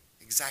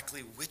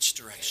exactly which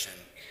direction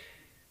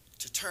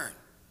to turn.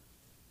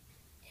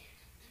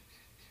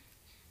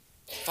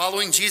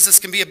 Following Jesus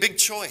can be a big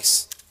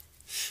choice.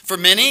 For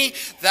many,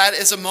 that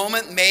is a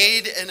moment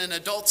made in an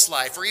adult's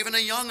life or even a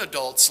young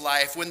adult's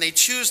life when they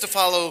choose to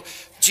follow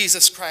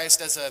Jesus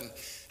Christ as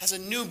a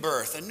new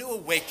birth, a new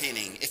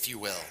awakening, if you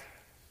will.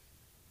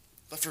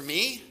 But for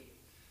me,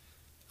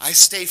 I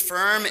stay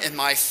firm in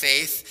my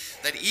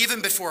faith that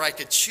even before I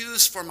could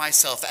choose for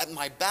myself at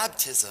my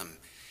baptism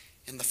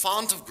in the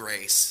font of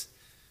grace,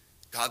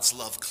 God's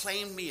love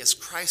claimed me as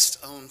Christ's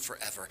own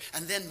forever.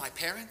 And then my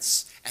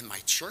parents and my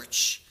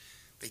church,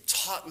 they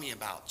taught me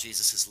about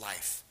Jesus'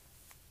 life.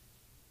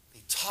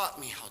 They taught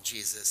me how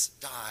Jesus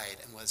died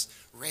and was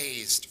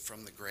raised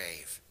from the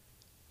grave.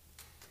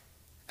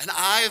 And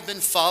I have been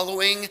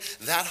following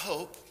that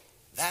hope,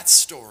 that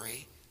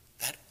story,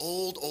 that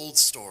old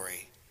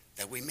story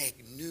that we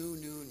make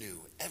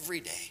new every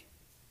day.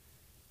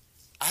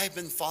 I've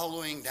been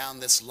following down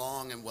this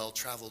long and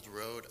well-traveled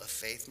road of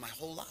faith my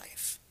whole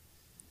life.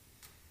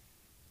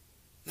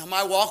 Now,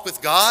 my walk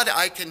with God,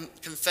 I can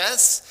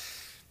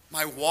confess,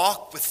 my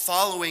walk with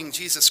following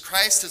Jesus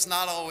Christ has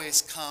not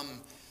always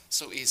come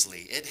so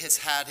easily. It has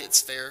had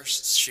its fair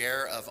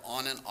share of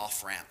on and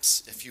off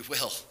ramps, if you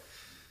will.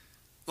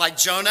 Like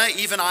Jonah,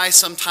 even I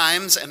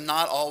sometimes am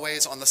not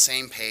always on the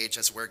same page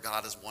as where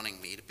God is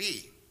wanting me to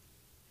be.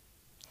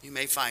 You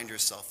may find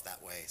yourself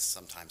that way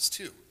sometimes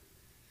too.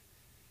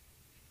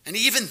 And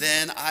even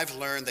then, I've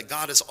learned that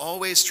God is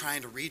always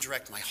trying to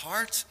redirect my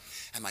heart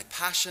and my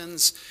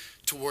passions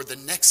toward the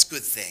next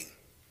good thing.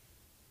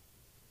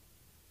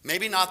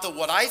 Maybe not the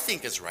what I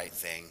think is right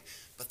thing,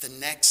 but the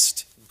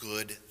next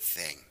good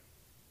thing,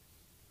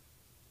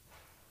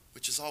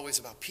 which is always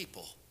about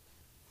people,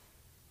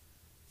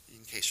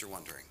 in case you're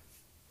wondering.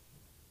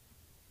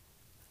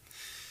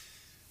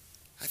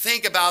 I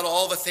think about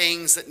all the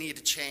things that need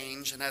to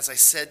change, and as I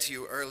said to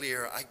you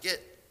earlier, I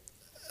get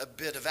a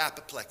bit of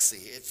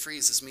apoplexy. It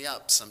freezes me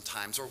up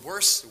sometimes. Or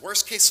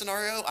worst case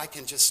scenario, I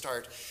can just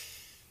start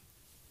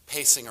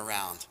pacing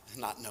around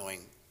and not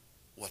knowing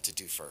what to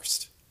do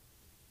first.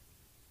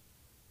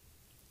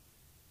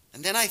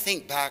 And then I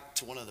think back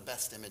to one of the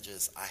best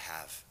images I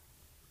have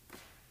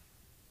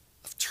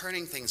of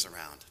turning things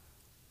around,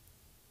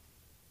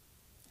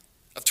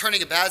 of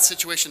turning a bad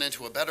situation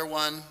into a better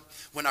one,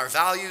 when our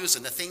values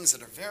and the things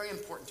that are very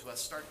important to us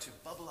start to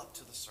bubble up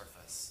to the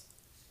surface.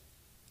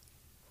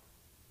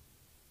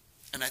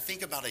 And I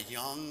think about a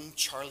young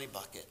Charlie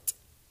Bucket.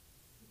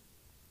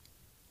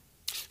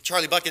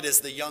 Charlie Bucket is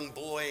the young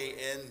boy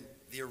in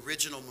the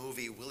original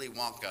movie Willy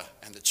Wonka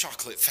and the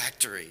Chocolate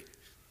Factory.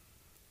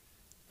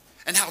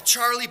 And how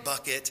Charlie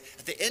Bucket,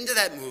 at the end of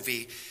that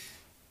movie,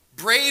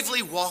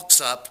 bravely walks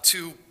up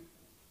to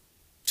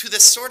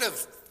this sort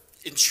of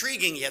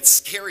intriguing yet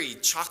scary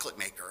chocolate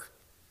maker.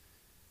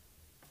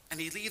 And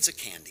he leaves a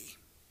candy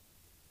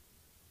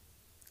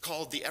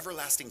called the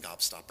Everlasting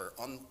Gobstopper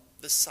on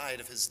the side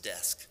of his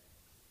desk.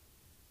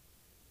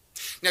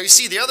 Now you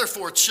see the other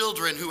 4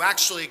 children who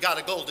actually got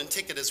a golden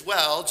ticket as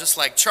well, just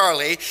like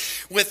Charlie,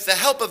 with the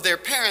help of their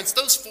parents,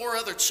 those 4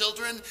 other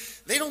children,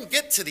 they don't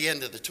get to the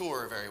end of the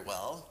tour very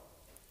well.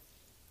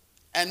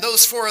 And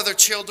those 4 other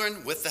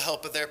children, with the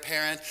help of their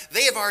parent,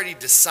 they have already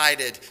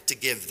decided to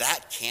give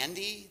that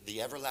candy,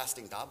 the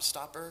Everlasting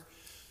Gobstopper,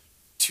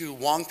 to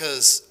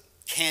Wonka's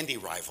candy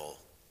rival,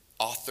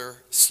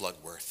 Arthur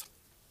Slugworth.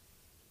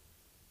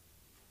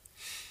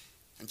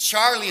 And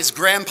Charlie's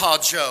Grandpa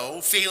Joe,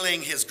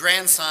 feeling his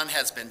grandson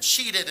has been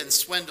cheated and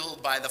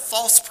swindled by the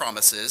false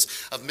promises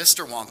of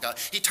Mr. Wonka,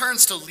 he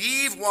turns to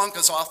leave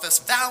Wonka's office,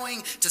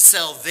 vowing to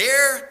sell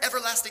their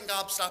Everlasting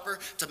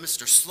Gobstopper to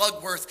Mr.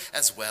 Slugworth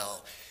as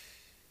well.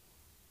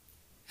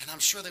 And I'm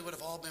sure they would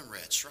have all been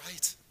rich,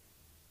 right?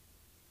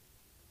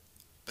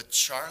 But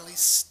Charlie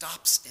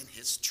stops in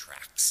his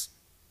tracks.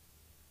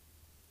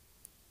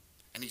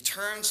 And he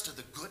turns to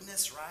the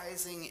goodness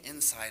rising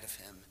inside of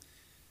him.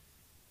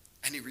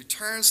 And he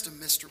returns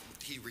Mr.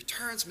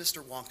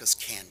 Wonka's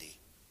candy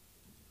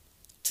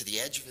to the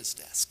edge of his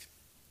desk.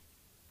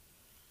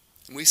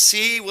 And we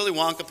see Willy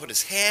Wonka put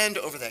his hand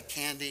over that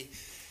candy,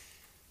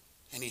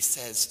 and he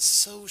says,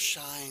 "So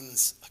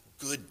shines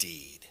a good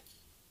deed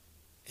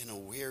in a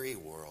weary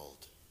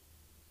world."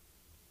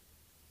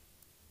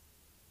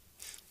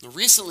 Now,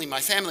 recently, my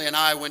family and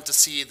I went to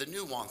see the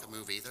new Wonka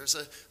movie. There's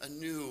a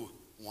new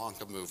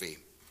Wonka movie,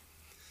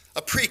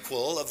 a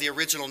prequel of the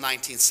original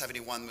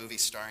 1971 movie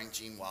starring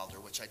Gene Wilder,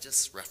 which I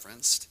just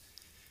referenced.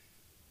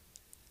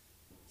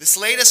 This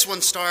latest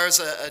one stars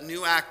a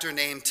new actor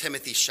named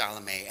Timothy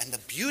Chalamet, and the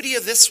beauty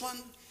of this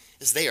one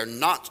is they are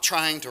not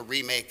trying to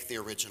remake the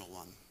original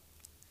one.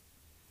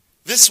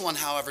 This one,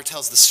 however,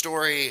 tells the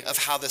story of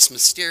how this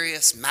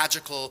mysterious,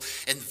 magical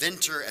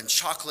inventor and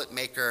chocolate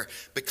maker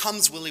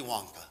becomes Willy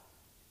Wonka.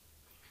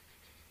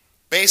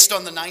 Based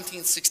on the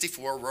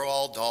 1964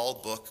 Roald Dahl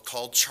book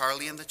called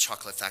Charlie and the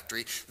Chocolate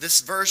Factory, this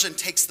version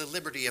takes the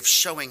liberty of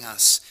showing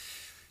us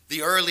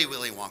the early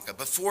Willy Wonka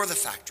before the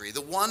factory,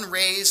 the one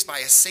raised by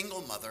a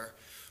single mother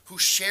who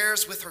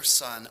shares with her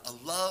son a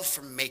love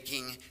for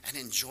making and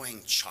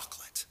enjoying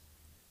chocolate.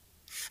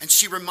 And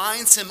she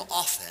reminds him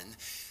often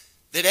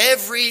that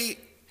every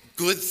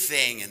good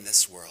thing in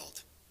this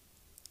world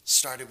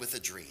started with a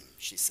dream,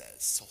 she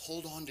says. So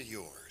hold on to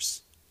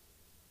yours.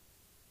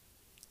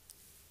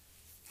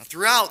 Now,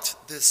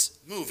 throughout this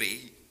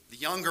movie, the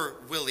younger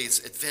Willy's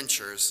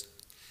adventures,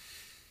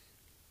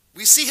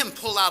 we see him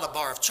pull out a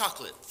bar of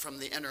chocolate from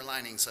the inner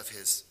linings of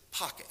his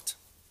pocket.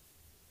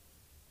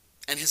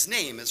 and his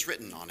name is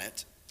written on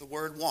it, the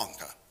word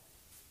Wonka.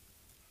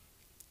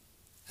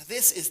 Now,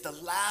 this is the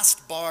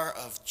last bar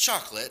of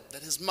chocolate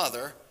that his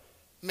mother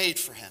made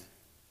for him.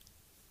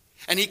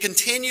 And he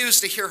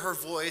continues to hear her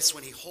voice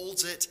when he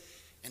holds it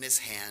in his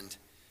hand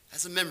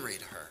as a memory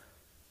to her.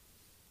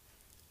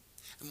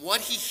 And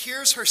what he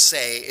hears her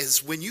say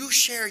is, when you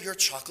share your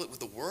chocolate with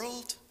the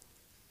world,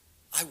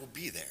 I will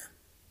be there.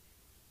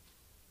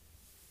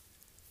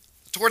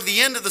 Toward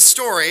the end of the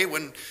story,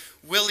 when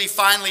Willie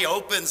finally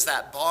opens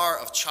that bar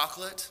of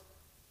chocolate,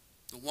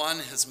 the one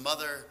his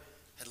mother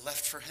had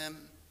left for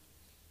him,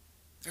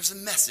 there's a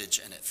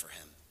message in it for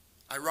him,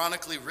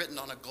 ironically written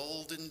on a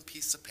golden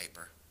piece of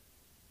paper.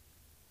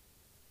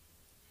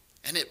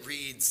 And it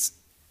reads,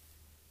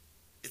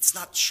 "It's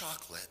not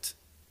chocolate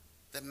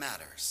that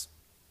matters.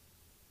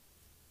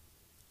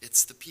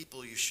 It's the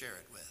people you share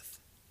it with."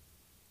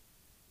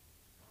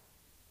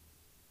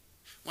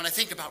 When I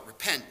think about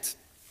repent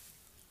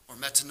or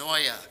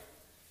metanoia,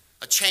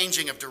 a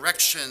changing of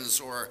directions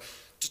or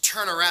to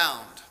turn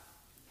around,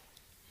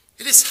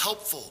 it is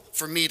helpful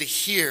for me to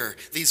hear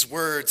these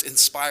words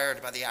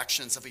inspired by the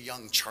actions of a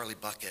young Charlie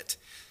Bucket,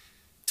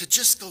 to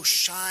just go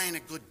shine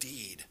a good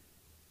deed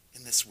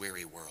in this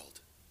weary world.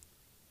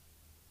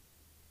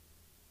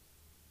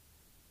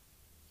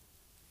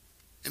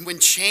 And when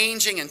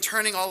changing and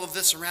turning all of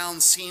this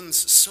around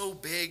seems so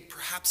big,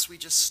 perhaps we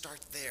just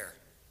start there.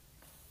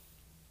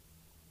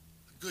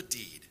 A good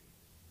deed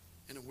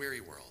in a weary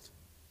world.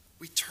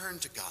 We turn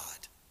to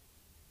God,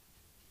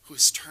 who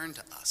has turned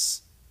to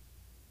us.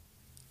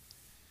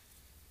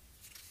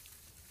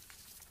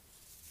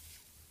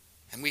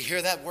 And we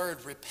hear that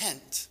word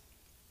repent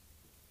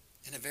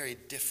in a very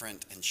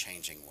different and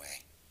changing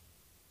way.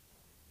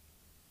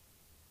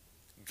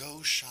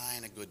 Go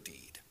shine a good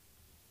deed.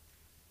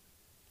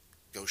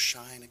 Go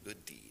shine a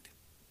good deed.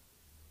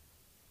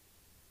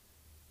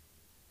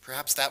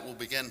 Perhaps that will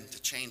begin to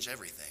change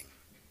everything.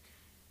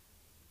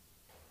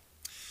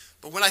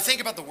 But when I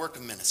think about the work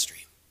of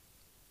ministry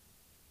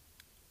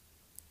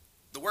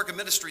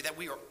that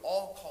we are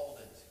all called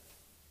into,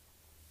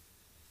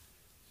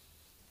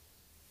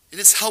 it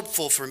is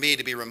helpful for me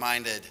to be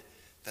reminded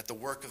that the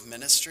work of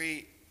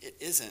ministry, it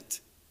isn't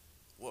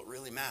what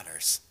really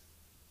matters.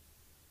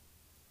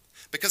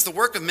 Because the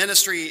work of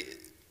ministry,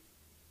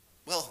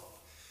 well,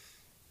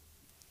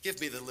 give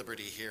me the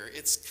liberty here,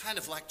 it's kind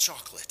of like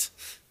chocolate.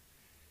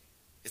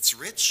 It's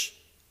rich,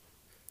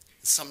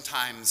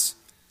 sometimes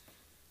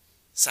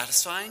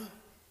satisfying.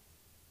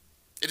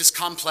 It is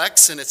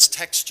complex in its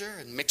texture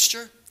and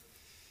mixture.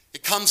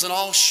 It comes in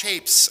all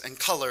shapes and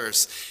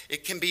colors.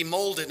 It can be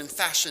molded and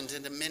fashioned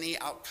into many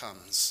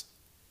outcomes.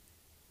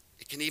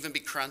 It can even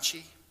be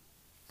crunchy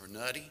or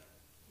nutty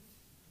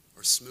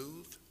or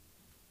smooth.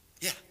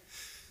 Yeah,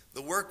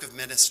 the work of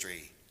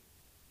ministry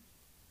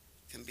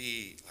can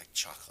be like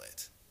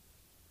chocolate.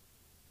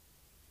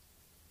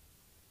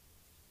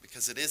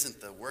 Because it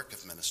isn't the work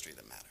of ministry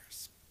that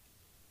matters.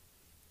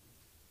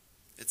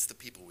 It's the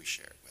people we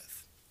share it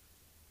with.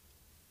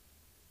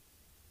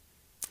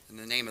 In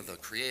the name of the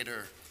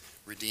Creator,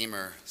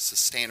 Redeemer,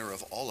 Sustainer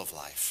of all of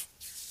life,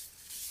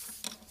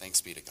 thanks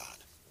be to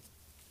God.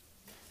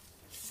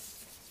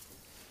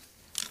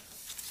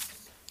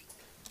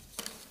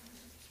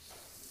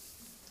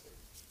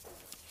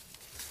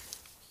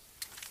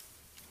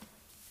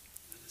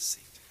 Let us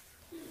sing together.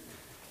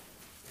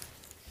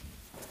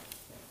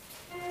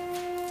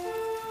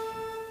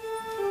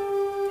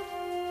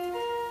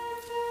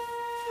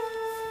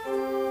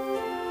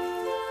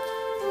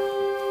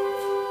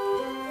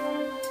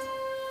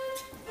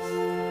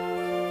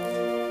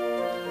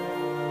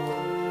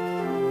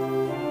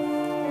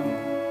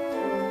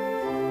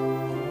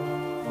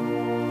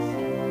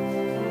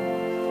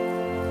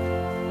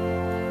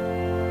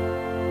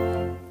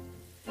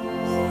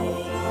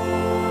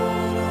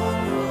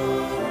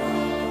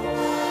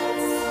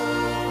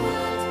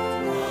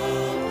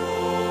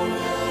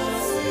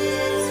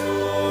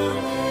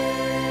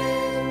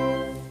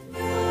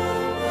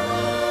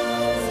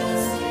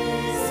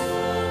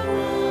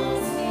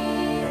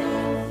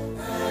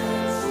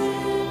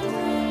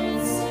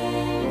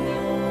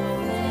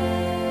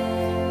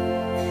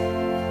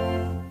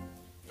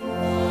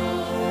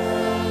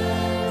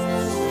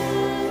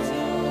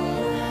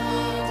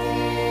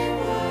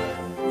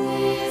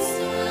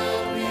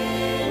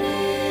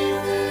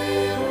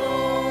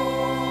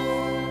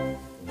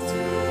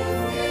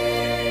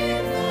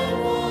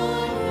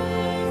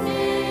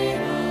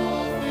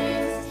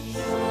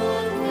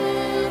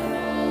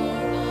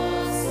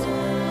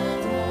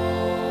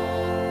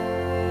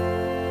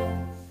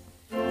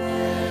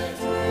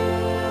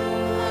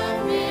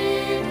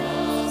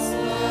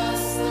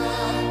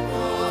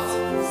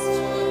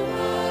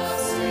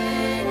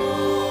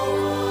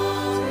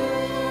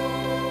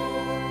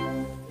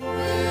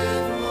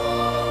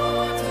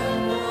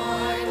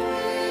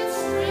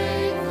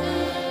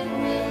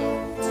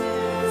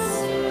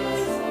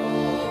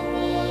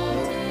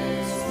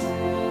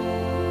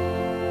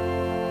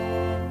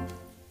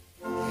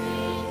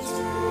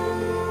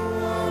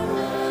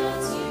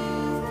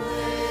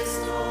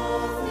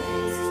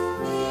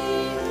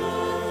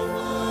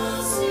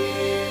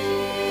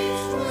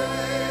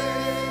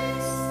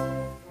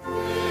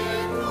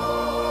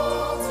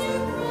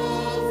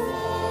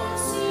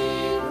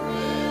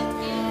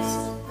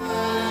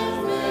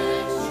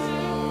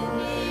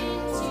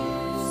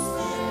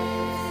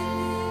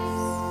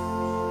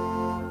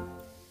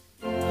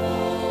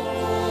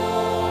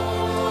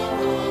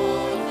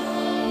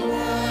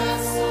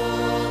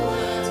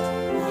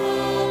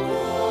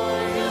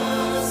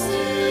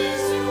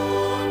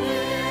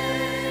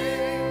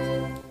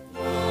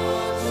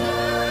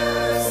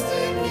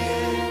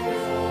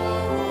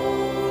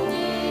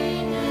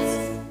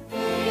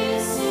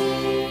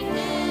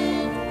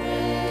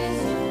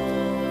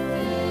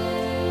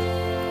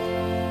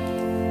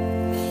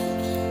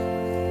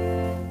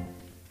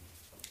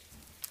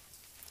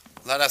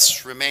 Let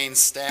us remain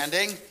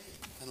standing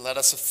and let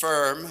us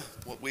affirm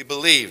what we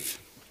believe.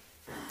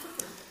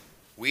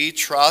 We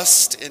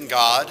trust in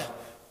God,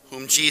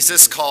 whom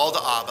Jesus called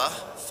Abba,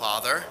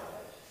 Father.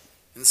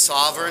 In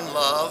sovereign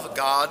love,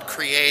 God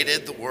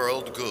created the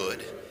world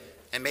good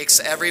and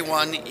makes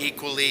everyone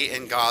equally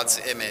in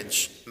God's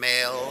image,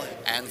 male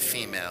and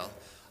female,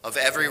 of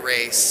every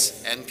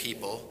race and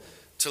people,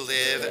 to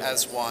live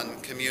as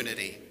one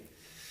community.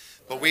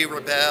 But we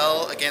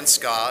rebel against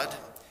God.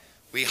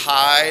 We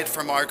hide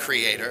from our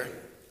Creator.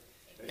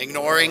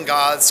 Ignoring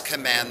God's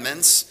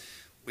commandments,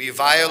 we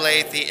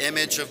violate the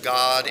image of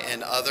God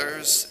in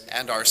others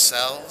and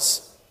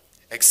ourselves,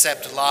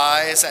 accept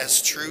lies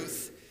as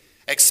truth,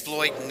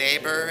 exploit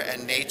neighbor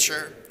and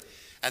nature,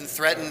 and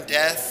threaten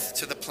death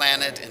to the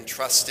planet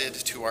entrusted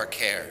to our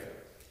care.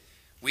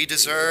 We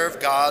deserve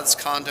God's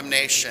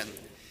condemnation,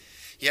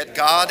 yet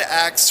God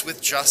acts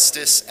with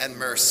justice and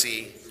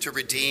mercy to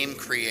redeem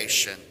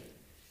creation.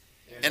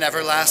 In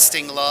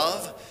everlasting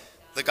love,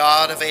 the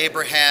God of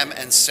Abraham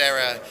and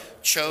Sarah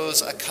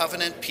chose a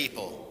covenant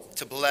people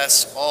to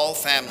bless all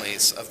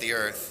families of the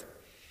earth.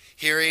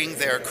 Hearing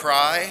their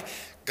cry,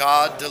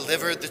 God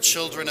delivered the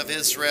children of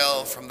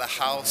Israel from the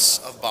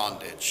house of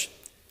bondage.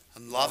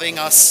 And loving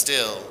us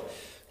still,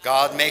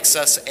 God makes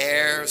us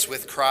heirs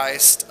with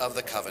Christ of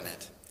the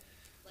covenant.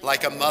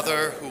 Like a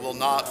mother who will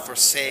not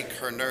forsake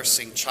her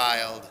nursing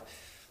child,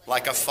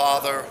 like a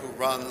father who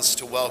runs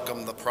to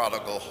welcome the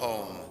prodigal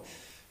home,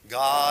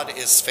 God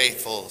is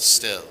faithful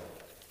still.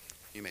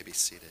 You may be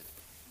seated.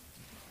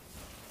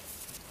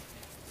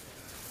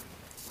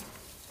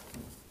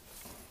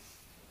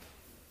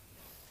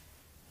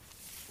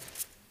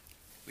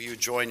 Will you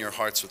join your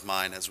hearts with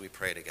mine as we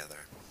pray together?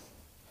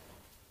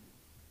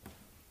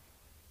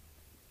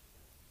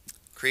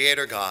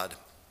 Creator God,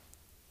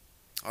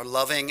 our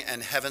loving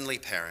and heavenly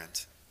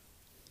parent,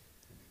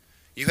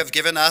 you have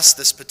given us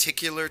this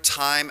particular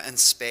time and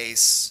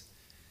space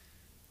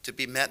to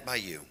be met by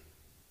you.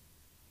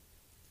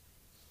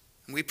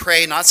 And we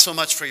pray not so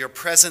much for your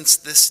presence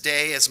this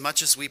day as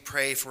much as we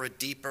pray for a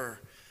deeper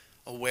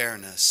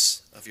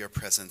awareness of your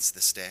presence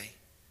this day.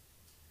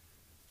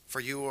 For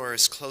you are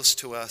as close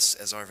to us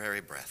as our very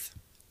breath.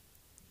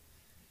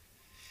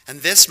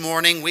 And this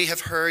morning we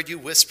have heard you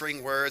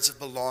whispering words of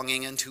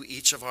belonging into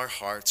each of our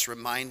hearts,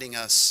 reminding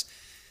us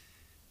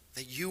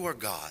that you are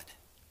God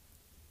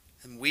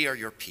and we are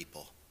your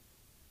people.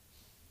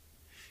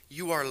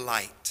 You are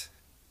light,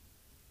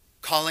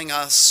 calling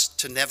us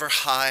to never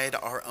hide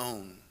our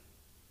own.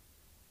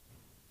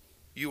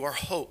 You are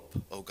hope,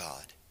 O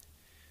God,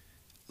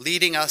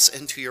 leading us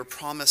into your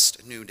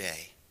promised new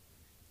day.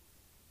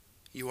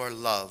 You are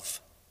love,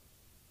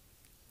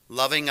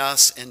 loving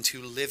us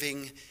into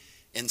living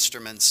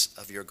instruments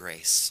of your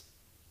grace.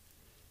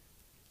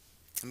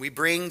 And we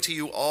bring to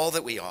you all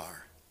that we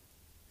are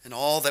and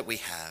all that we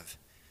have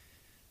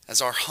as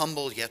our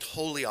humble yet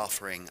holy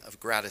offering of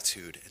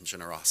gratitude and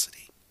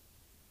generosity.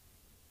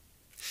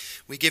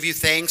 We give you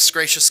thanks,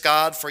 gracious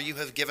God, for you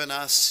have given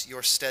us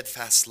your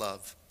steadfast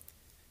love.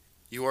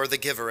 You are the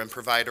giver and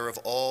provider of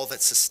all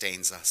that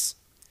sustains us.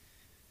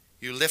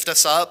 You lift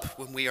us up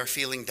when we are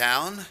feeling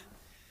down.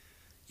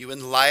 You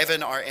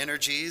enliven our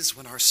energies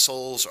when our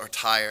souls are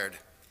tired.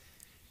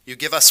 You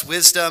give us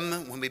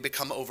wisdom when we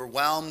become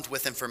overwhelmed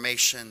with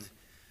information.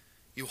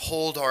 You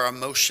hold our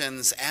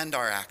emotions and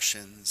our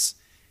actions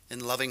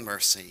in loving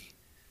mercy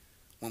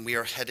when we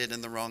are headed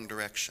in the wrong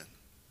direction.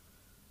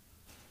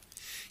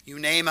 You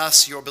name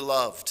us your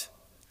beloved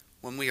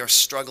when we are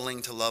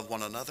struggling to love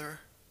one another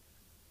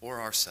or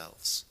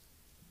ourselves.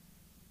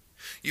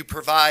 You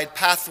provide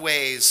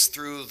pathways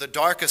through the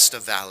darkest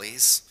of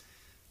valleys,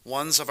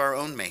 ones of our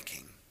own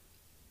making.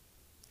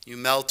 You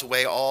melt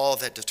away all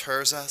that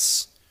deters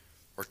us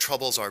or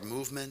troubles our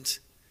movement,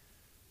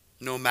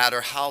 no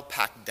matter how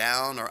packed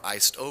down or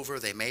iced over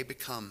they may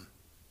become.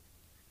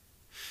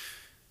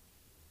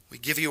 We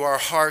give you our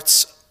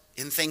hearts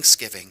in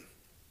thanksgiving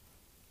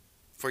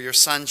for your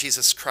Son,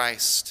 Jesus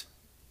Christ.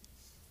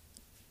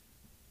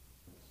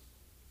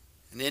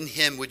 And in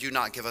him, would you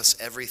not give us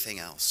everything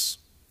else?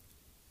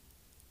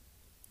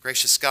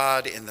 Gracious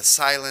God, in the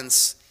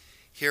silence,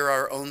 hear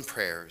our own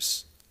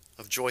prayers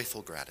of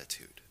joyful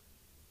gratitude.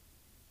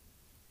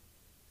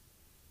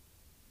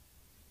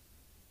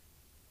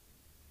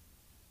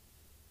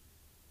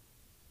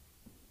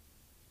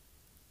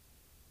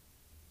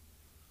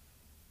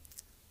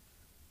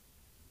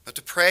 But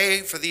to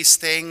pray for these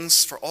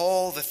things, for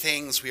all the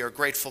things we are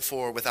grateful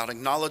for, without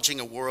acknowledging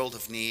a world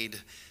of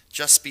need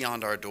just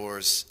beyond our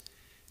doors,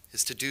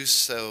 is to do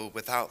so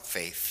without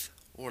faith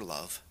or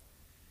love.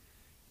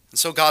 And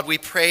so, God, we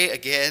pray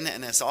again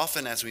and as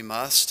often as we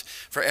must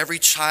for every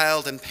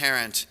child and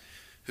parent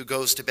who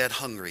goes to bed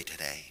hungry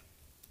today,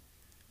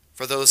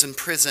 for those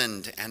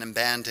imprisoned and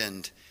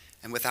abandoned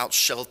and without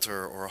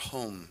shelter or a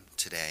home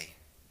today,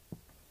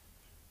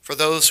 for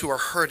those who are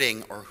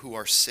hurting or who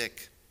are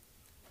sick,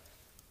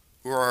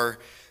 who are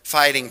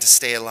fighting to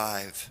stay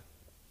alive,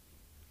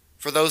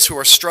 for those who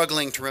are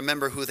struggling to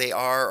remember who they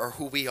are or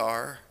who we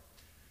are,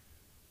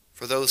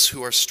 for those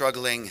who are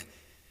struggling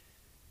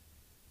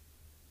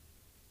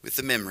with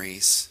the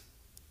memories,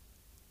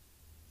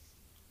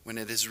 when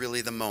it is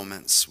really the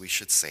moments we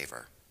should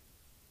savor.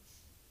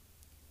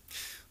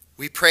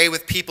 We pray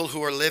with people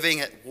who are living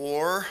at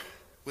war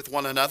with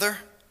one another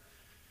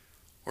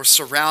or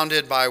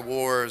surrounded by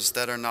wars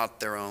that are not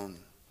their own.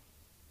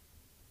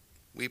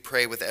 We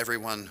pray with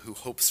everyone who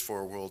hopes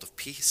for a world of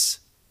peace,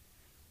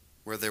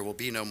 where there will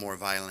be no more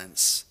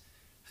violence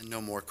and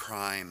no more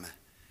crime,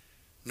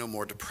 no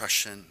more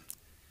depression,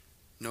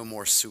 no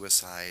more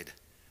suicide,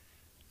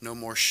 no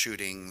more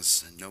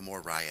shootings, and no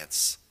more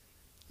riots,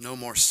 no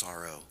more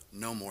sorrow,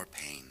 no more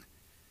pain,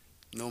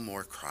 no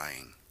more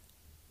crying,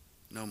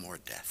 no more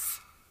death.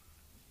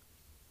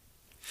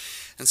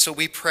 And so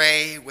we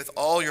pray with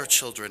all your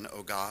children,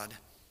 O God,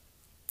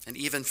 and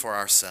even for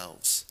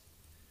ourselves,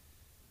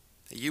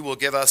 that you will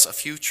give us a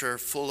future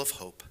full of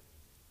hope,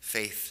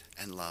 faith,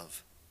 and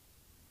love,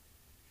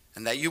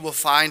 and that you will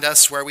find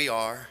us where we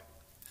are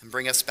and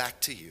bring us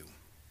back to you,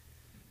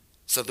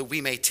 so that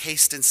we may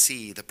taste and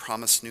see the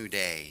promised new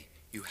day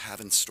you have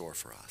in store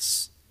for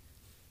us.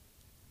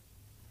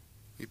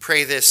 We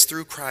pray this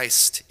through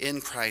Christ,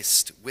 in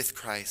Christ, with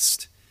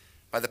Christ,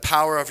 by the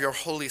power of your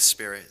Holy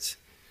Spirit.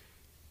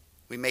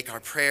 We make our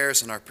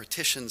prayers and our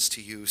petitions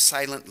to you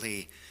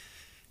silently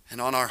and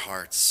on our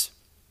hearts,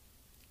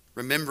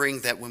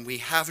 remembering that when we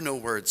have no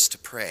words to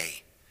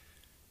pray,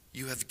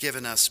 you have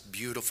given us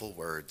beautiful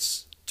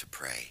words to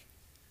pray.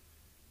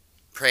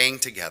 Praying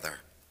together,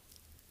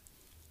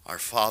 Our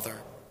Father,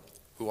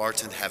 who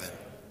art in heaven,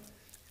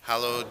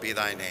 hallowed be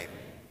thy name.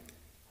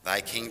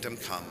 Thy kingdom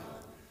come,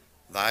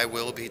 thy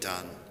will be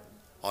done,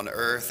 on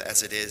earth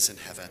as it is in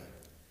heaven.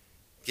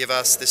 Give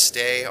us this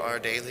day our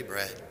daily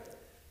bread,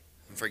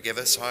 and forgive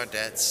us our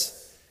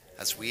debts,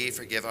 as we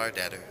forgive our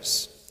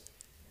debtors.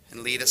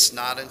 And lead us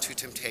not into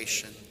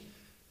temptation,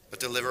 but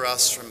deliver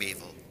us from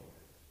evil.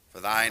 For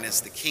thine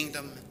is the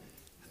kingdom,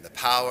 and the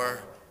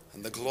power,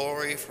 and the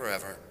glory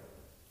forever.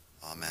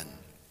 Amen.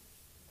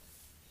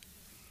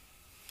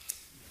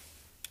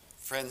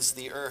 Friends,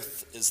 the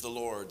earth is the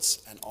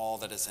Lord's and all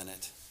that is in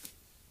it,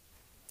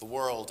 the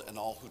world and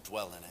all who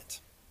dwell in it.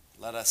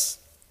 Let us,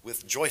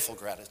 with joyful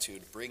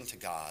gratitude, bring to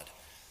God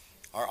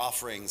our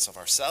offerings of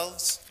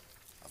ourselves,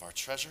 of our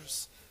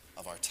treasures,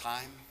 of our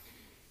time.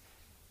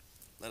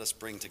 Let us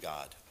bring to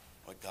God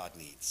what God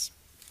needs.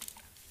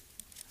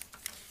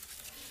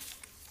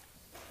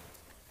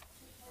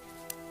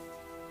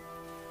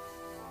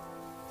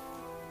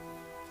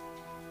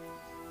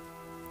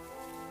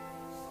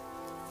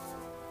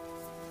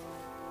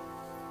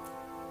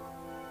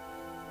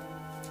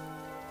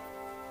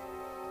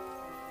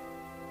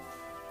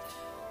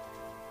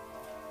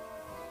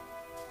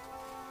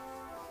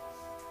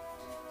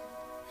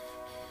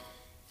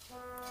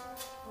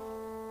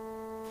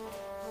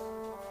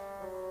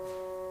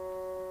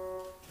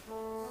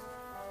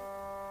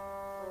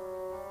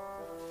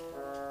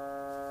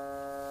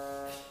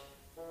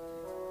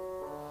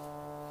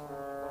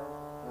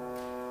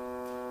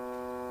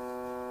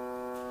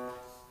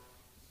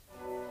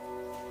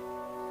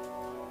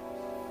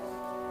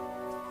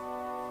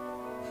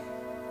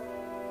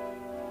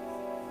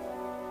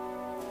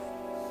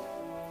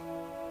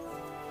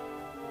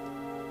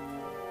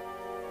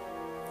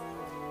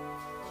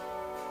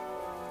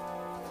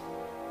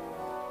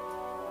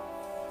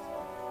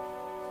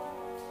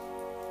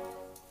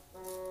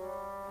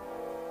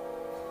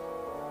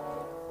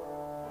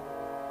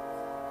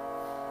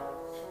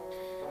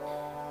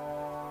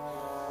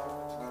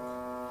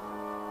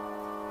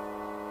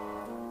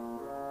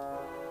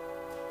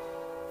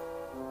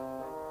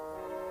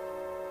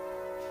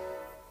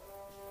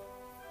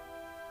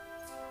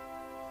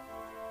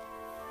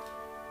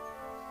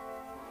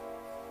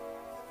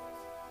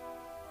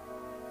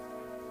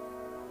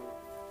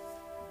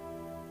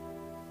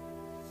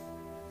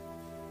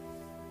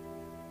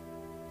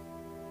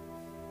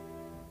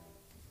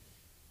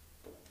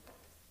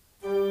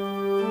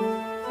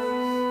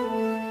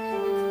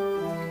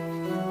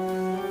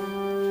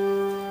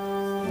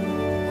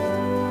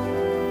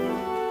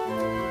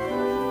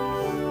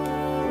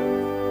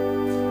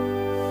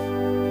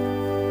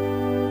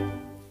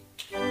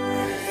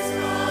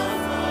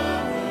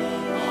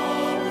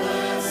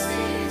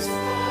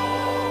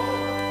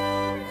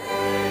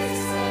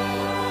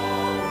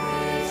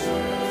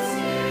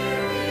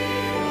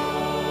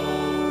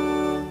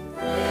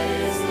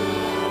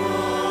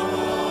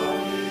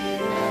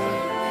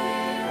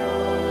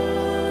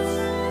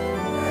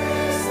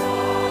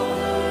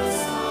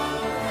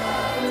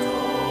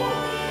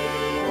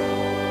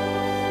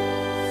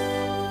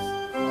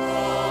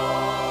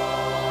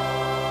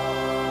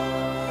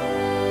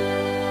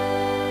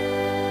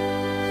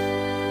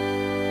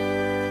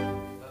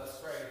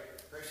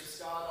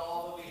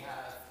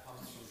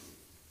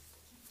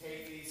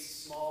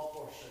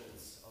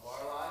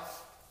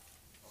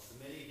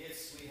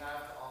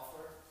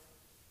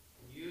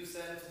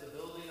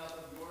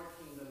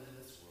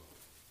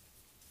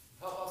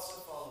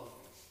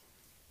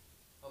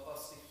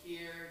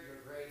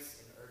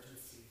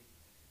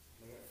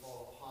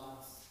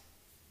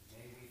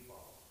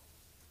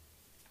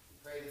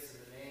 Pray this in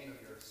the name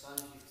of your Son,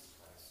 Jesus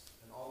Christ.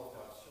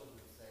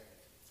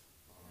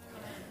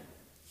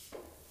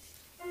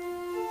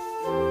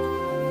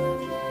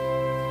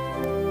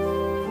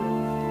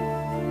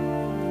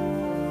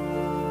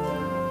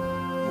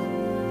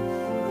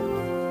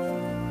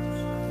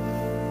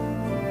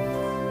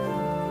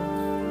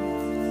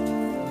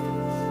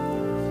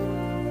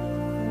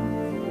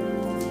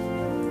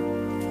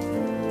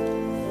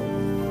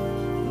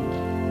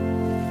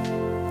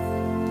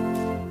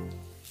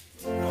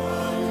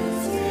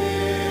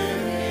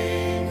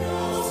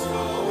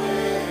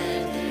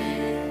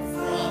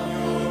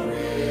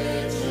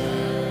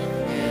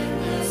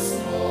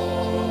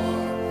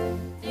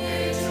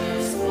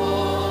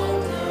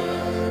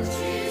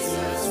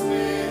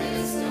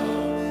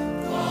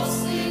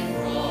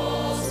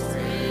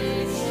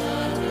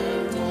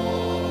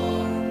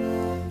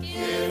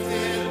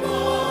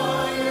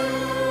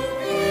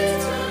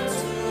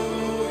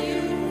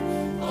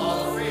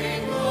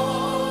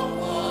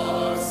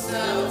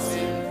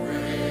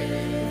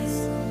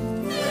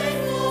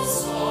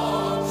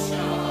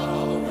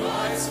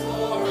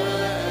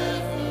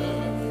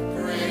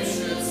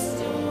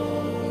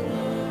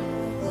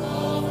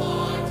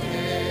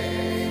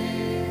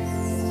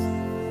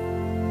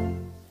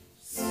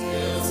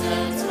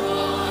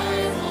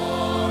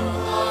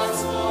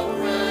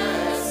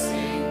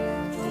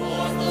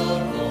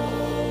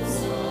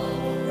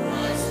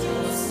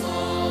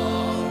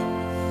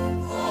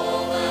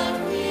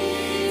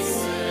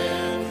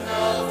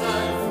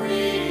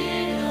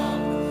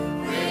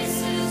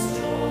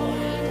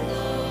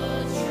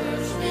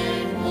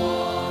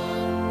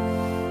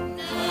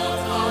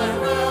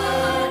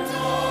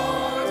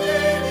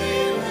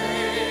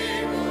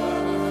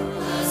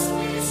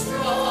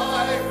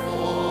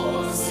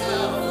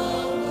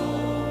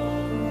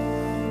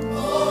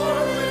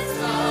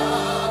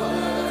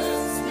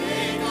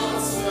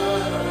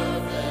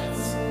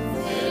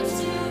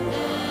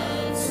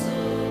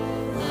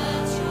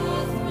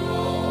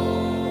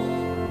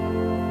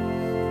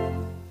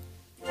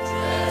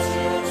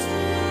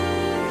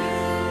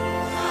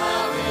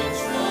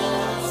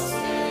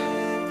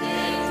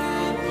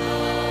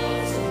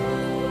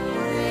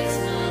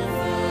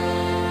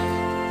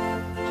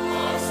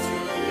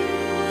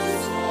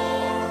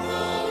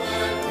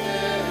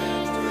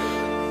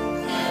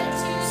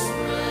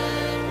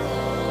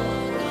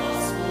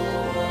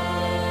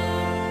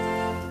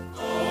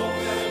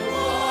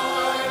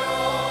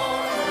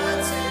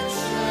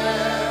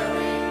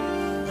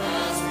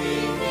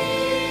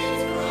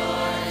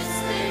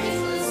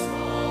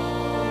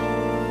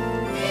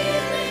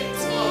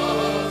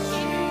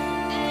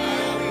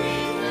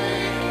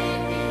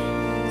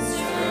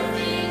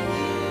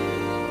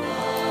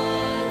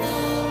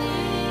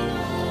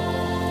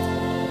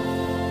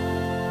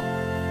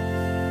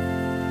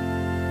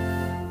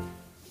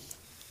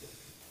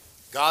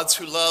 God's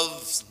who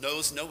loves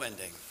knows no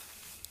ending.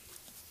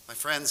 My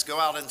friends, go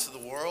out into the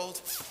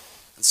world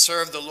and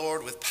serve the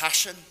Lord with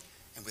passion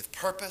and with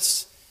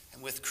purpose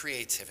and with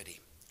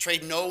creativity.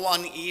 Trade no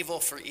one evil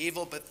for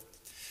evil, but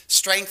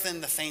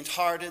strengthen the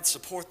faint-hearted,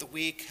 support the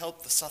weak,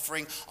 help the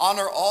suffering,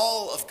 honor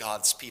all of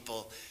God's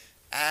people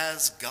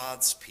as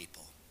God's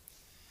people.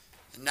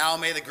 And now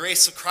may the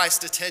grace of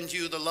Christ attend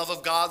you, the love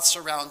of God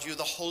surround you,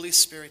 the Holy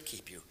Spirit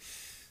keep you,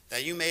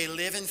 that you may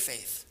live in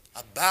faith,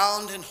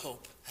 abound in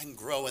hope, and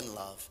grow in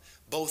love,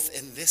 both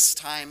in this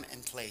time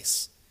and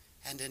place,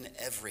 and in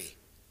every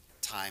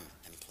time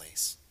and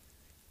place.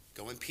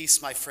 Go in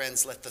peace, my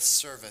friends. Let the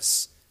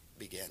service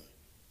begin.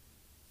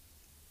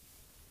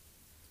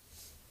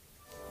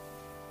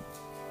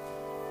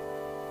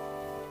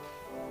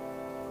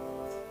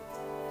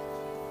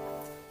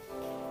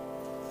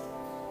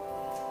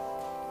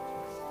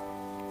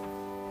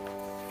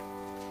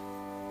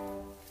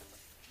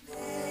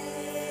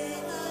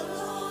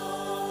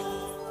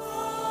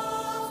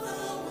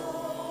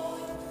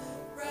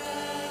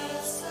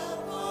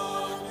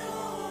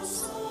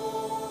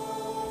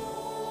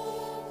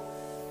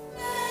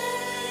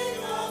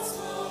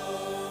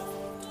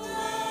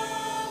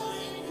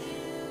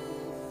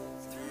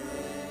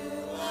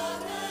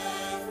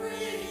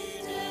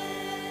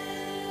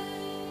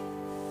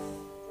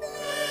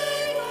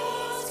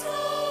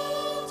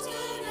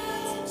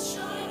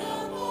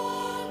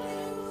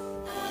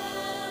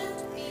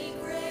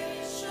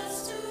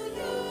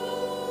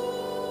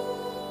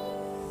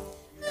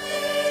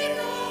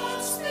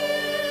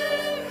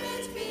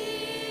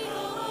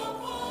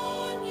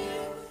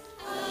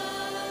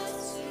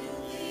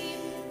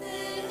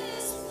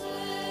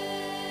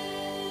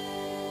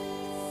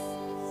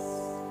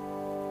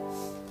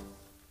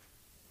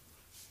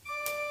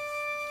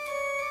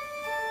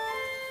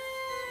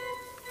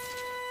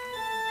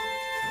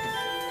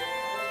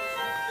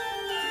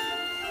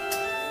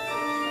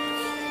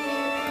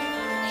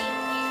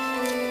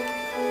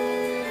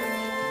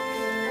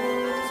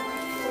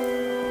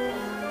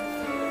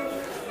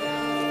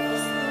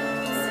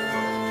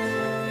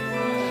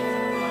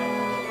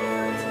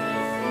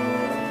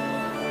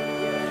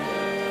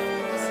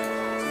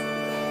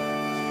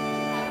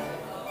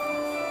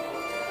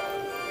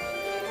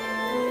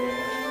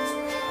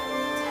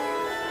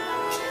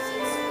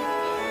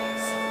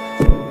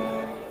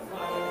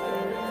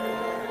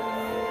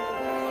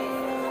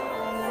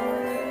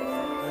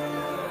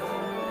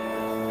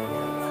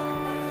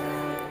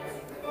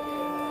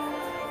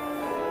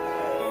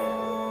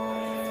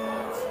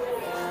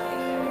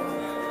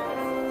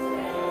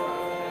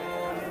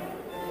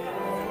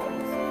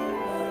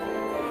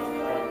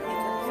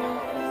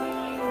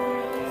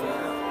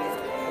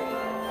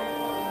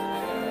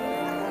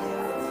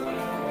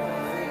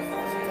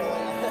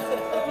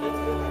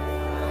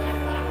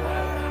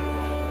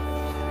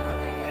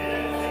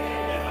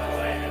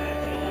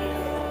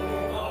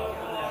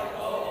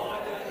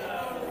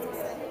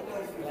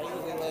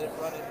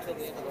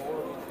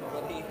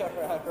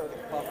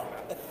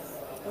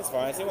 That's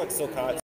fine. It seemed like still caught.